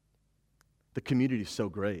 The community is so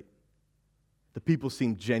great. The people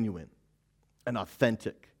seem genuine and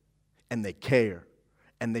authentic, and they care,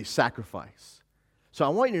 and they sacrifice. So I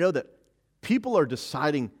want you to know that people are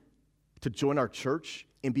deciding to join our church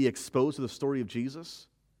and be exposed to the story of Jesus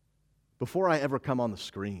before I ever come on the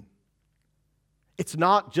screen. It's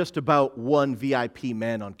not just about one VIP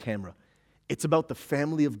man on camera. It's about the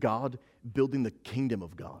family of God building the kingdom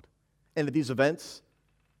of God. And at these events,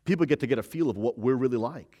 people get a feel of what we're really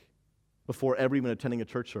like before ever even attending a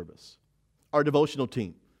church service. Our devotional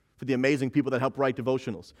team, for the amazing people that help write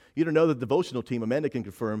devotionals. You don't know that the devotional team, Amanda can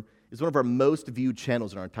confirm, is one of our most viewed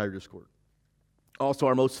channels in our entire Discord. Also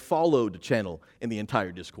our most followed channel in the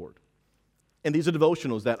entire Discord. And these are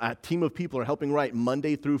devotionals that a team of people are helping write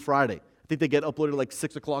Monday through Friday. I think they get uploaded like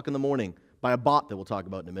 6 o'clock in the morning by a bot that we'll talk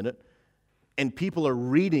about in a minute. And people are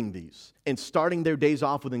reading these and starting their days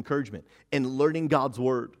off with encouragement and learning God's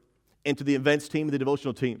word. And to the events team and the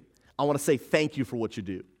devotional team, I want to say thank you for what you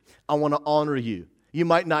do. I want to honor you. You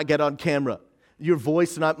might not get on camera. Your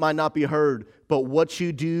voice might not be heard, but what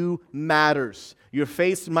you do matters. Your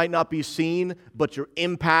face might not be seen, but your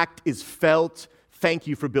impact is felt. Thank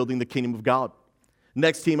you for building the kingdom of God.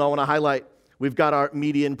 Next team I want to highlight, we've got our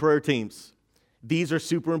media and prayer teams. These are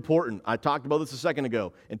super important. I talked about this a second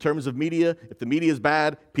ago. In terms of media, if the media is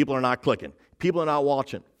bad, people are not clicking. People are not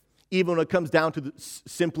watching. Even when it comes down to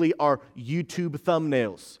simply our YouTube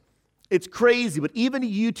thumbnails. It's crazy, but even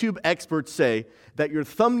YouTube experts say that your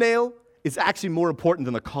thumbnail is actually more important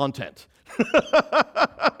than the content.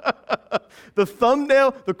 The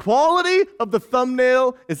thumbnail, the quality of the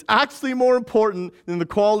thumbnail is actually more important than the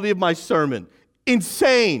quality of my sermon.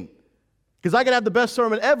 Insane. Because I could have the best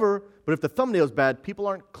sermon ever, but if the thumbnail is bad, people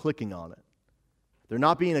aren't clicking on it. They're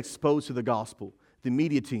not being exposed to the gospel. The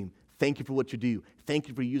media team, thank you for what you do. Thank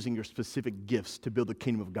you for using your specific gifts to build the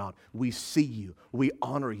kingdom of God. We see you. We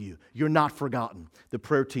honor you. You're not forgotten. The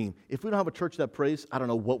prayer team, if we don't have a church that prays, I don't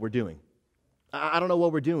know what we're doing. I don't know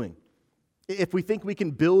what we're doing. If we think we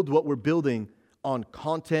can build what we're building on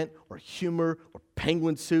content or humor or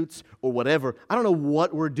penguin suits or whatever, I don't know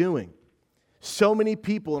what we're doing. So many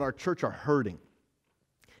people in our church are hurting,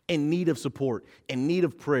 in need of support, in need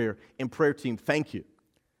of prayer. And prayer team, thank you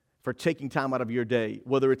for taking time out of your day,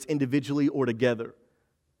 whether it's individually or together,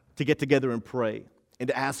 to get together and pray and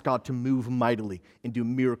to ask God to move mightily and do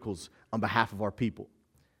miracles on behalf of our people.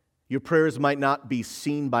 Your prayers might not be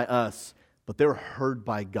seen by us, but they're heard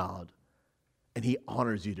by God. And He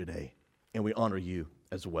honors you today, and we honor you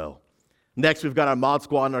as well. Next, we've got our Mod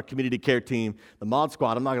Squad and our community care team. The Mod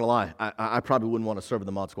Squad, I'm not going to lie, I probably wouldn't want to serve in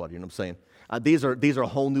the Mod Squad, you know what I'm saying? These are a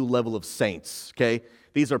whole new level of saints, okay?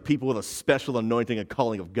 These are people with a special anointing and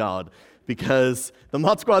calling of God, because the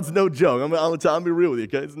Mod Squad's no joke. I'm going to be real with you,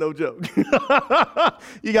 okay? It's no joke.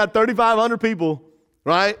 You got 3,500 people,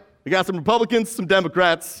 right? You got some Republicans, some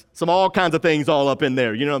Democrats, some all kinds of things all up in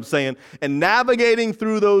there, you know what I'm saying? And navigating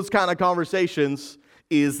through those kind of conversations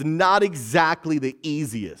is not exactly the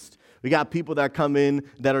easiest. We got people that come in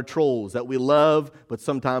that are trolls that we love, but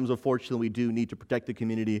sometimes, unfortunately, we do need to protect the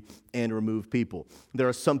community and remove people. There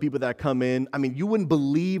are some people that come in, you wouldn't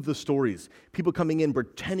believe the stories. People coming in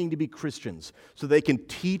pretending to be Christians so they can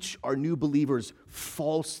teach our new believers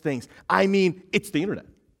false things. It's the internet.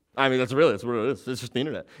 That's what it is. It's just the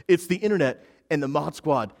internet. It's the internet, and the Mod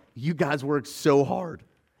Squad, you guys work so hard.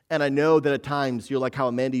 And I know that at times you're like how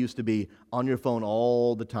Amanda used to be, on your phone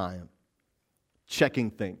all the time,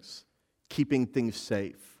 checking things, keeping things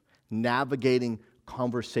safe, navigating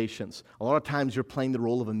conversations. A lot of times you're playing the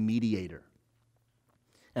role of a mediator.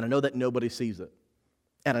 And I know that nobody sees it.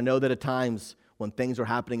 And I know that at times when things are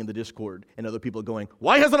happening in the Discord and other people are going,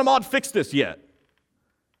 why hasn't a mod fixed this yet?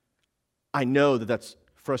 I know that that's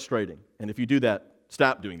frustrating. And if you do that,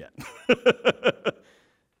 stop doing that.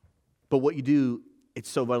 But what you do, it's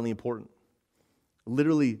so vitally important.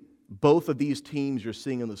 Literally, both of these teams you're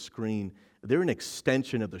seeing on the screen, they're an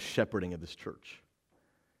extension of the shepherding of this church.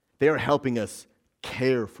 They are helping us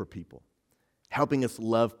care for people, helping us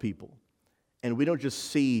love people. And we don't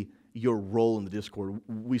just see your role in the Discord,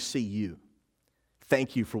 we see you.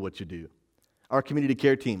 Thank you for what you do. Our community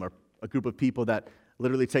care team are a group of people that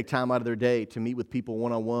literally take time out of their day to meet with people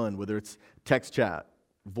one-on-one, whether it's text chat,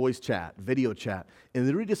 voice chat, video chat, and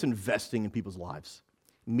they're really just investing in people's lives,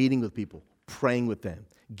 meeting with people, praying with them,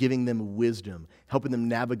 giving them wisdom, helping them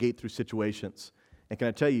navigate through situations. And can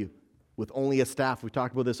I tell you, with only a staff, we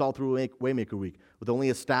talked about this all through Waymaker Week, with only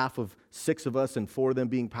a staff of 6 of us and 4 of them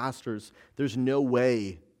being pastors, there's no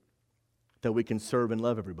way that we can serve and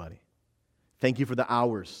love everybody. Thank you for the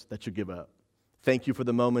hours that you give up. Thank you for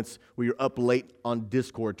the moments where you're up late on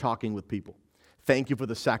Discord talking with people. Thank you for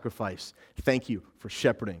the sacrifice. Thank you for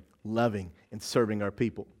shepherding, loving, and serving our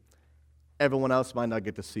people. Everyone else might not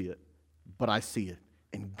get to see it, but I see it,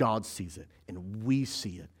 and God sees it, and we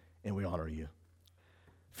see it, and we honor you.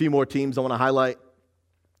 A few more teams I want to highlight.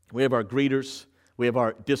 We have our greeters. We have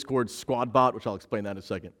our Discord squad bot, which I'll explain that in a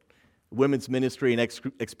second. Women's ministry and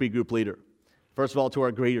XP group leader. First of all, to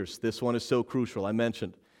our greeters, this one is so crucial. I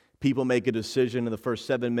mentioned people make a decision in the first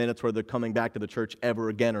 7 minutes whether they're coming back to the church ever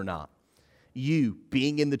again or not. You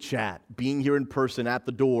being in the chat, being here in person at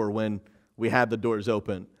the door when we have the doors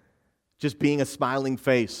open, just being a smiling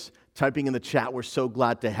face, typing in the chat, we're so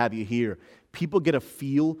glad to have you here. People get a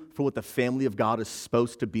feel for what the family of God is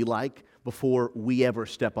supposed to be like before we ever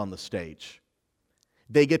step on the stage.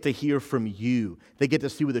 They get to hear from you. They get to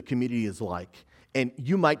see what the community is like. And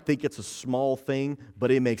you might think it's a small thing,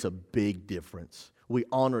 but it makes a big difference. We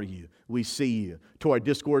honor you. We see you. To our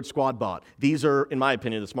Discord squad bot, these are, in my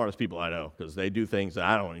opinion, the smartest people I know because they do things that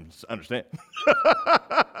I don't even understand.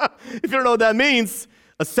 If you don't know what that means,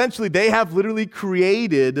 essentially they have literally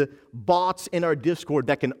created bots in our Discord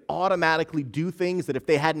that can automatically do things that if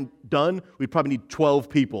they hadn't done, we'd probably need 12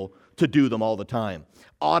 people to do them all the time.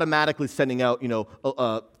 Automatically sending out,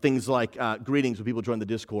 things like greetings when people join the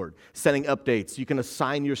Discord, sending updates. You can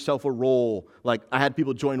assign yourself a role. Like I had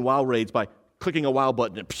people join WoW raids by clicking a WoW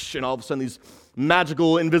button, and all of a sudden these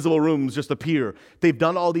magical invisible rooms just appear. They've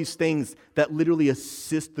done all these things that literally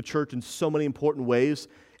assist the church in so many important ways,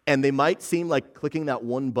 and they might seem like clicking that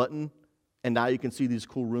one button, and now you can see these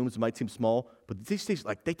cool rooms. It might seem small, but these things,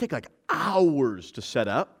 they take hours to set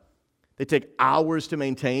up. They take hours to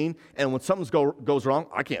maintain, and when something goes wrong,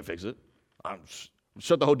 I can't fix it.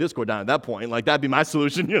 Shut the whole Discord down at that point. That'd be my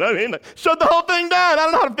solution, you know what I mean? Shut the whole thing down. I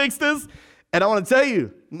don't know how to fix this. And I want to tell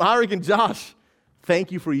you, Myrick and Josh,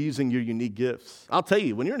 thank you for using your unique gifts. I'll tell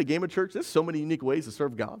you, when you're in a gamer church, there's so many unique ways to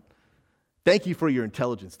serve God. Thank you for your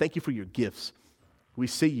intelligence. Thank you for your gifts. We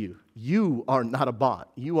see you. You are not a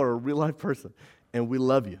bot. You are a real-life person, and we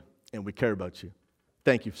love you, and we care about you.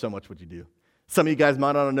 Thank you so much for what you do. Some of you guys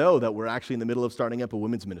might not know that we're actually in the middle of starting up a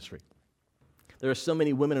women's ministry. There are so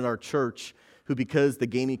many women in our church who, because the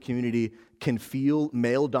gaming community can feel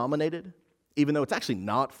male-dominated, even though it's actually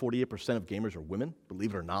not, 48% of gamers are women,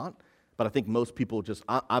 believe it or not. But I think most people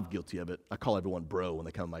I'm guilty of it. I call everyone bro when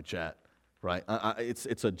they come in my chat, right?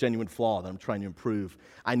 It's a genuine flaw that I'm trying to improve.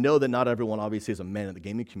 I know that not everyone obviously is a man in the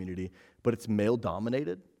gaming community, but it's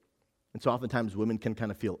male-dominated. And so oftentimes women can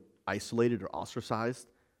kind of feel isolated or ostracized.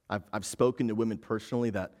 I've spoken to women personally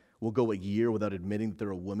that will go a year without admitting that they're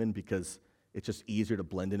a woman because it's just easier to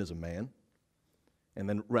blend in as a man. And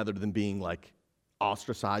then rather than being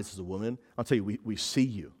ostracized as a woman, I'll tell you, we see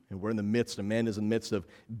you. And we're in the midst, Amanda's in the midst of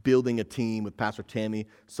building a team with Pastor Tammy,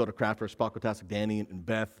 Soda Crafter, Spokotastic Danny, and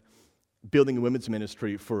Beth, building a women's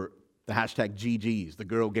ministry for the hashtag GGs, the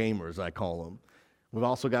girl gamers, I call them. We've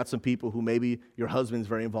also got some people who maybe your husband's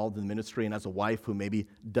very involved in the ministry and as a wife who maybe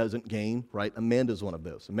doesn't game, right? Amanda's one of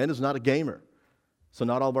those. Amanda's not a gamer, So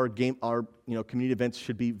not all of our community events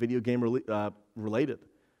should be video game related.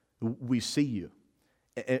 We see you,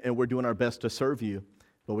 and we're doing our best to serve you,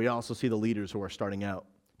 but we also see the leaders who are starting out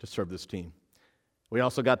to serve this team. We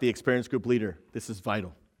also got the experience group leader. This is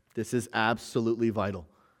vital. This is absolutely vital.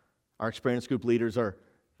 Our experience group leaders are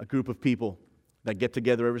a group of people that get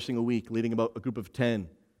together every single week, leading about a group of 10,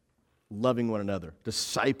 loving one another,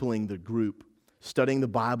 discipling the group, studying the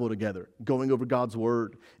Bible together, going over God's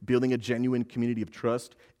Word, building a genuine community of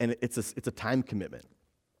trust, and it's a time commitment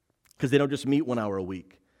because they don't just meet 1 hour a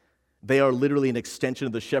week. They are literally an extension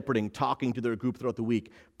of the shepherding, talking to their group throughout the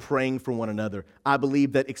week, praying for one another. I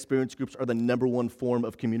believe that experience groups are the number one form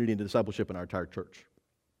of community and discipleship in our entire church.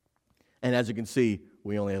 And as you can see,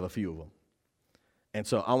 we only have a few of them. And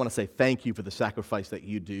so I want to say thank you for the sacrifice that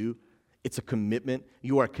you do. It's a commitment.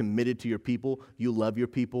 You are committed to your people. You love your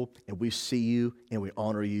people, and we see you, and we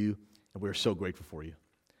honor you, and we're so grateful for you.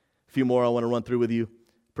 A few more I want to run through with you.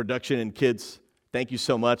 Production and kids, thank you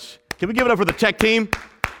so much. Can we give it up for the tech team?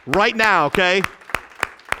 Right now, okay?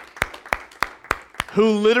 Who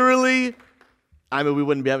literally, we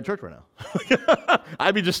wouldn't be having church right now.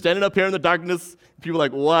 I'd be just standing up here in the darkness. People are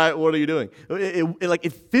like, what are you doing?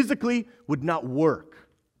 It physically would not work.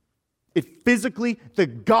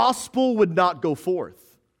 The gospel would not go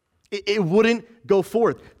forth. It wouldn't go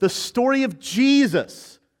forth. The story of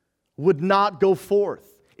Jesus would not go forth.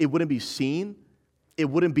 It wouldn't be seen. It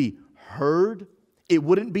wouldn't be heard. It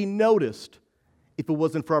wouldn't be noticed if it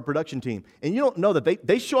wasn't for our production team. And you don't know that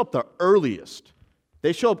they show up the earliest.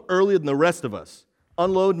 They show up earlier than the rest of us.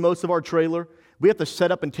 Unload most of our trailer. We have to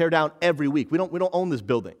set up and tear down every week. We don't own this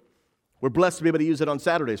building. We're blessed to be able to use it on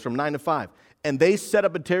Saturdays from 9 to 5. And they set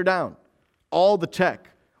up and tear down all the tech.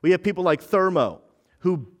 We have people like Thermo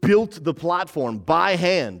who built the platform by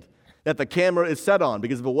hand that the camera is set on,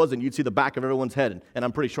 because if it wasn't, you'd see the back of everyone's head. And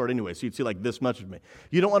I'm pretty short anyway, so you'd see like this much of me.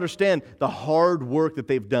 You don't understand the hard work that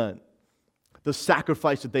they've done, the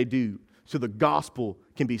sacrifice that they do so the gospel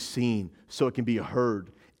can be seen, so it can be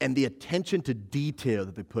heard, and the attention to detail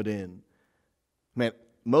that they put in. Man,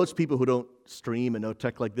 most people who don't stream and know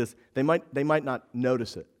tech like this, they might not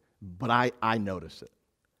notice it, but I notice it,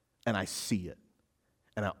 and I see it,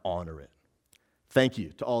 and I honor it. Thank you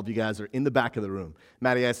to all of you guys that are in the back of the room.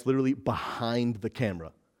 Matty S. literally behind the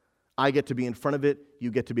camera. I get to be in front of it,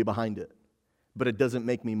 you get to be behind it, but it doesn't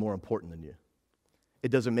make me more important than you.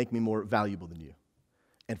 It doesn't make me more valuable than you.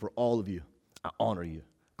 And for all of you, I honor you.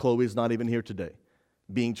 Chloe is not even here today,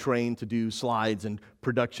 being trained to do slides and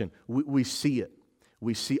production. We see it.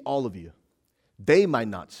 We see all of you. They might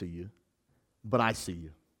not see you, but I see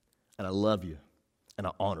you, and I love you, and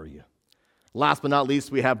I honor you. Last but not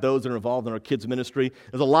least, we have those that are involved in our kids' ministry.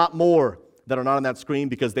 There's a lot more that are not on that screen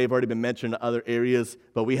because they've already been mentioned in other areas,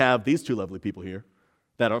 but we have these two lovely people here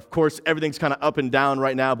that, of course, everything's kind of up and down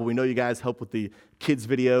right now, but we know you guys help with the kids'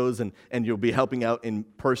 videos, and you'll be helping out in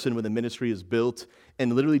person when the ministry is built.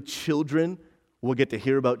 And literally, children will get to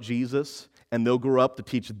hear about Jesus, and they'll grow up to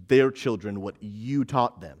teach their children what you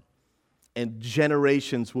taught them. And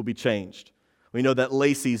generations will be changed. We know that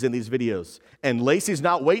Lacey's in these videos, and Lacey's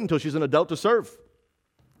not waiting until she's an adult to serve.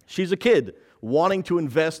 She's a kid wanting to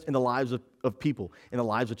invest in the lives of people, in the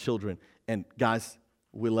lives of children. And guys,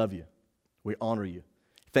 we love you. We honor you.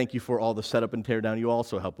 Thank you for all the setup and tear down you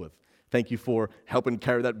also help with. Thank you for helping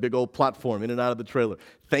carry that big old platform in and out of the trailer.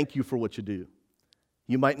 Thank you for what you do.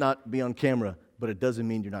 You might not be on camera, but it doesn't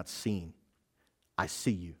mean you're not seen. I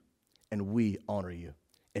see you, and we honor you,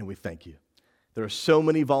 and we thank you. There are so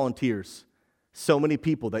many volunteers, so many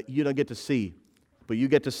people that you don't get to see, but you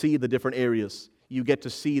get to see the different areas. You get to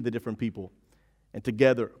see the different people. And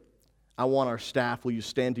together, I want our staff, will you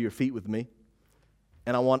stand to your feet with me?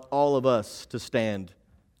 And I want all of us to stand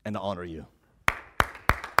and to honor you.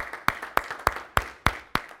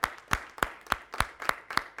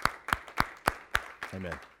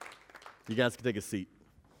 Amen. You guys can take a seat.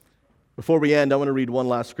 Before we end, I want to read one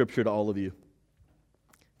last scripture to all of you.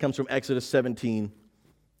 It comes from Exodus 17,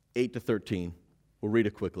 8 to 13. We'll read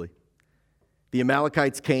it quickly. The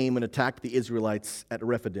Amalekites came and attacked the Israelites at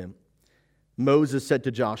Rephidim. Moses said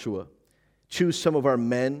to Joshua, "Choose some of our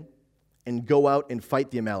men and go out and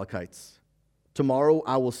fight the Amalekites. Tomorrow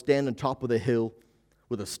I will stand on top of the hill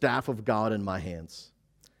with a staff of God in my hands."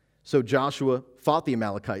 So Joshua fought the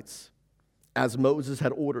Amalekites as Moses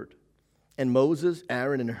had ordered. And Moses,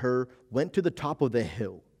 Aaron, and Hur went to the top of the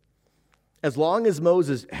hill. As long as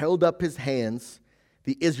Moses held up his hands,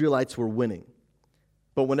 the Israelites were winning.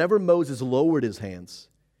 But whenever Moses lowered his hands,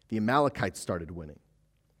 the Amalekites started winning.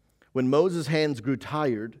 When Moses' hands grew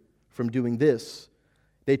tired from doing this,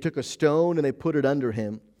 they took a stone and they put it under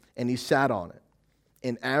him, and he sat on it.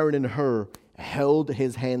 And Aaron and Hur held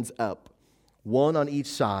his hands up, one on each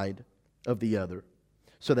side of the other,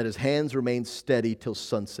 so that his hands remained steady till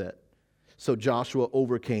sunset. So Joshua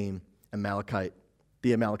overcame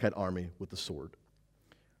the Amalekite army with the sword.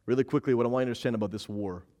 Really quickly, what I want you to understand about this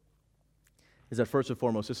war is that first and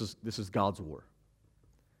foremost, this is God's war.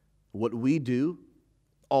 What we do,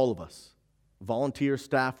 all of us, volunteer,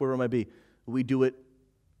 staff, wherever it might be, we do it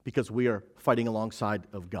because we are fighting alongside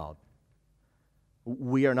of God.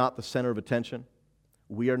 We are not the center of attention.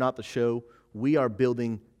 We are not the show. We are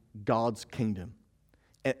building God's kingdom.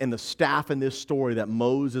 And the staff in this story that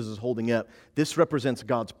Moses is holding up, this represents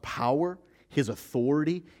God's power, His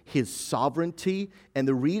authority, His sovereignty. And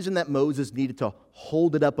the reason that Moses needed to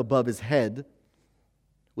hold it up above his head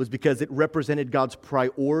was because it represented God's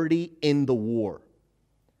priority in the war.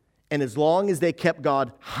 And as long as they kept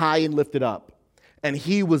God high and lifted up, and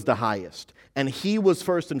He was the highest, and He was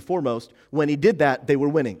first and foremost, when He did that, they were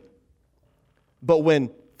winning. But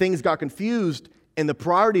when things got confused and the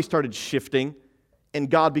priorities started shifting and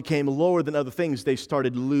God became lower than other things, they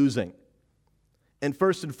started losing. And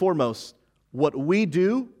first and foremost, what we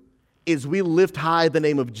do is we lift high the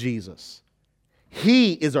name of Jesus.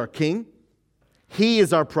 He is our King. He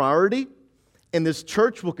is our priority. And this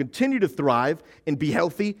church will continue to thrive and be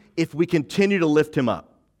healthy if we continue to lift Him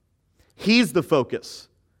up. He's the focus.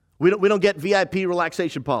 We don't get VIP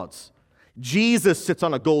relaxation pods. Jesus sits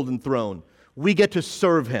on a golden throne. We get to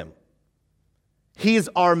serve Him. He is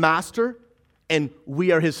our master, and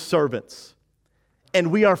we are His servants.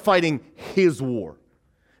 And we are fighting His war,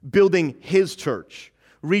 building His church,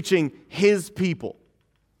 reaching His people.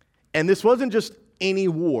 And this wasn't just any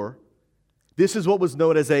war. This is what was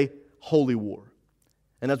known as a holy war.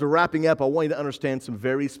 And as we're wrapping up, I want you to understand some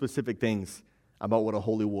very specific things about what a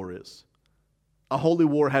holy war is. A holy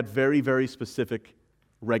war had very, very specific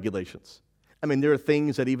regulations. I mean, there are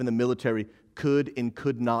things that even the military could and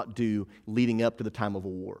could not do leading up to the time of a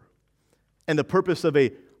war. And the purpose of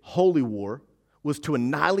a holy war was to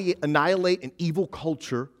annihilate an evil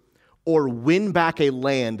culture or win back a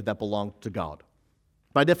land that belonged to God.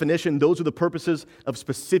 By definition, those are the purposes of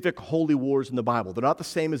specific holy wars in the Bible. They're not the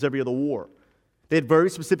same as every other war. They had very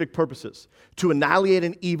specific purposes to annihilate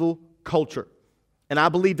an evil culture. And I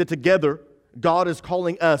believe that together, God is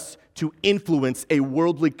calling us to influence a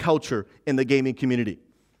worldly culture in the gaming community,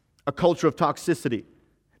 a culture of toxicity,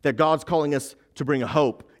 that God's calling us to bring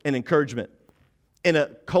hope and encouragement. In a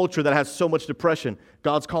culture that has so much depression,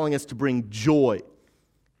 God's calling us to bring joy.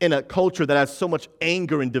 In a culture that has so much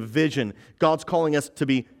anger and division, God's calling us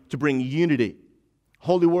to bring unity.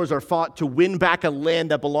 Holy wars are fought to win back a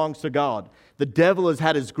land that belongs to God. The devil has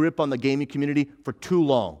had his grip on the gaming community for too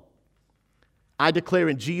long. I declare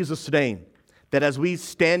in Jesus' name that as we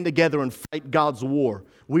stand together and fight God's war,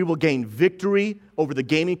 we will gain victory over the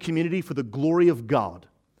gaming community for the glory of God.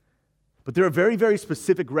 But there are very, very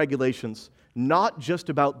specific regulations, not just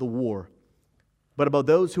about the war, but about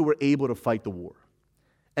those who were able to fight the war.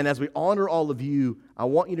 And as we honor all of you, I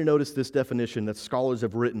want you to notice this definition that scholars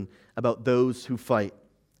have written about those who fight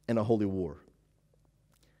in a holy war.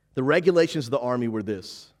 The regulations of the army were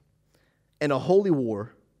this. In a holy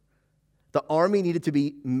war, the army needed to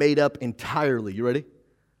be made up entirely, you ready?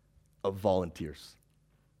 Of volunteers.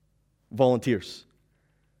 Volunteers.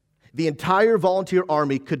 The entire volunteer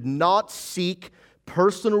army could not seek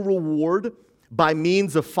personal reward by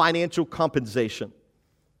means of financial compensation.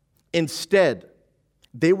 Instead,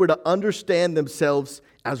 they were to understand themselves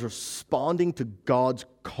as responding to God's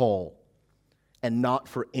call and not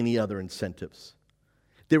for any other incentives.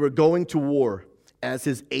 They were going to war as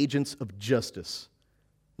His agents of justice,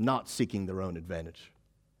 not seeking their own advantage.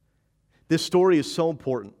 This story is so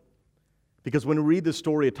important because when we read this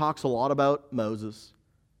story, it talks a lot about Moses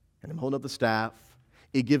and him holding up the staff.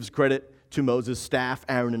 It gives credit to Moses' staff,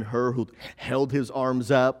 Aaron and Hur, who held his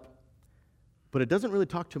arms up. But it doesn't really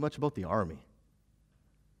talk too much about the army.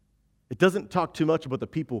 It doesn't talk too much about the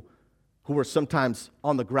people who were sometimes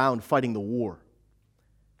on the ground fighting the war.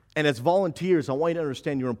 And as volunteers, I want you to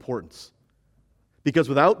understand your importance. Because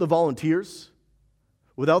without the volunteers,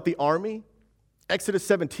 without the army, Exodus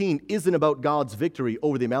 17 isn't about God's victory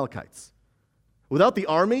over the Amalekites. Without the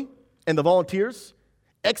army and the volunteers,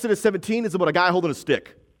 Exodus 17 is about a guy holding a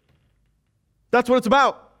stick. That's what it's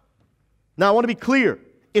about. Now, I want to be clear.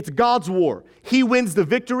 It's God's war. He wins the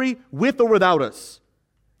victory with or without us.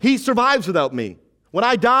 He survives without me. When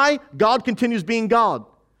I die, God continues being God.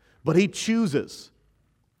 But He chooses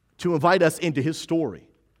to invite us into His story,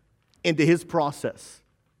 into His process.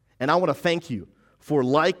 And I want to thank you for,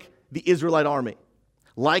 like the Israelite army,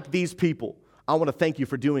 like these people, I want to thank you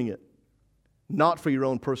for doing it. Not for your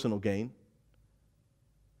own personal gain,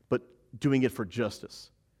 but doing it for justice,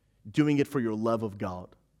 doing it for your love of God.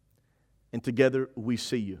 And together we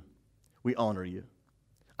see you. We honor you.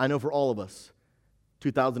 I know for all of us,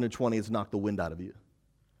 2020 has knocked the wind out of you.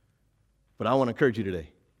 But I want to encourage you today.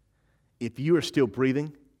 If you are still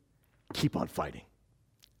breathing, keep on fighting.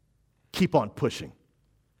 Keep on pushing.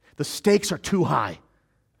 The stakes are too high.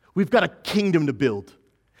 We've got a kingdom to build,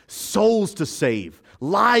 souls to save,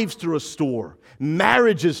 lives to restore,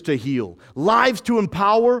 marriages to heal, lives to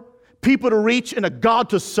empower, people to reach, and a God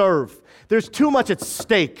to serve. There's too much at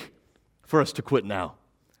stake for us to quit now.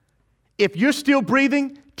 If you're still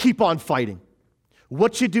breathing, keep on fighting.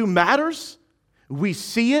 What you do matters. We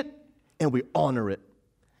see it and we honor it.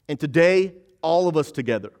 And today, all of us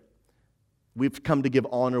together, we've come to give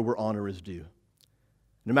honor where honor is due.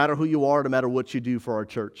 No matter who you are, no matter what you do for our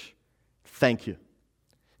church, thank you.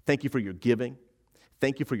 Thank you for your giving.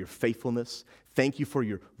 Thank you for your faithfulness. Thank you for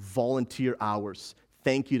your volunteer hours.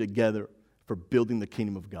 Thank you together for building the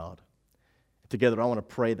kingdom of God. Together, I want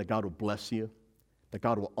to pray that God will bless you, that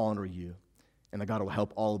God will honor you, and that God will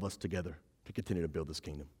help all of us together to continue to build this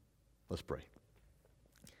kingdom. Let's pray.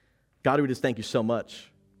 God, we just thank you so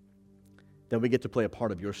much that we get to play a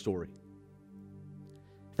part of your story.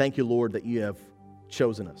 Thank you, Lord, that you have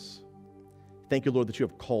chosen us. Thank you, Lord, that you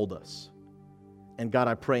have called us. And God,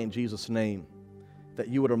 I pray in Jesus' name that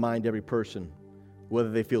you would remind every person, whether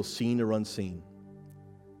they feel seen or unseen,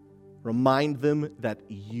 remind them that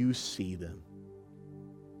you see them.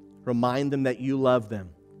 Remind them that you love them.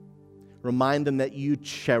 Remind them that you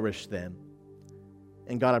cherish them.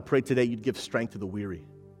 And God, I pray today you'd give strength to the weary.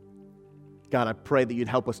 God, I pray that you'd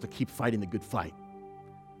help us to keep fighting the good fight.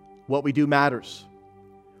 What we do matters.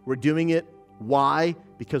 We're doing it. Why?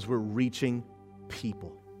 Because we're reaching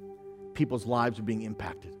people. People's lives are being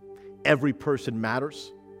impacted. Every person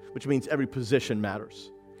matters, which means every position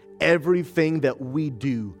matters. Everything that we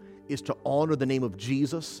do is to honor the name of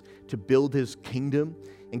Jesus, to build his kingdom.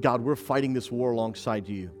 And God, we're fighting this war alongside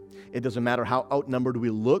you. It doesn't matter how outnumbered we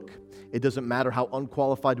look. It doesn't matter how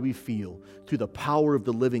unqualified we feel. Through the power of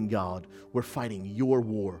the living God, we're fighting your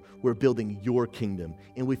war. We're building your kingdom.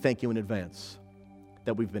 And we thank you in advance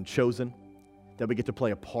that we've been chosen, that we get to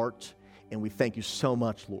play a part. And we thank you so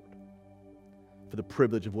much, Lord, for the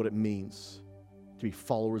privilege of what it means to be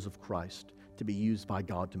followers of Christ, to be used by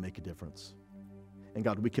God to make a difference. And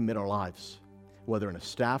God, we commit our lives, whether in a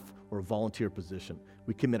staff or a volunteer position,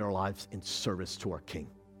 we commit our lives in service to our King.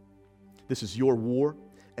 This is your war,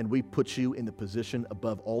 and we put you in the position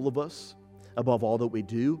above all of us, above all that we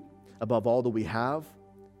do, above all that we have.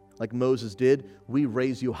 Like Moses did, we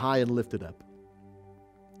raise you high and lifted up.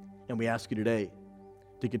 And we ask you today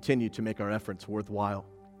to continue to make our efforts worthwhile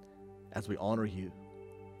as we honor you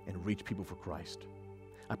and reach people for Christ.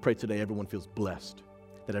 I pray today everyone feels blessed,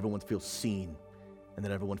 that everyone feels seen, and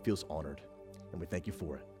that everyone feels honored. And we thank you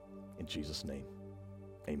for it. In Jesus' name,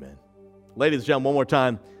 amen. Ladies and gentlemen, one more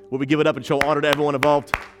time, will we give it up and show honor to everyone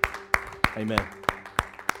involved? Amen.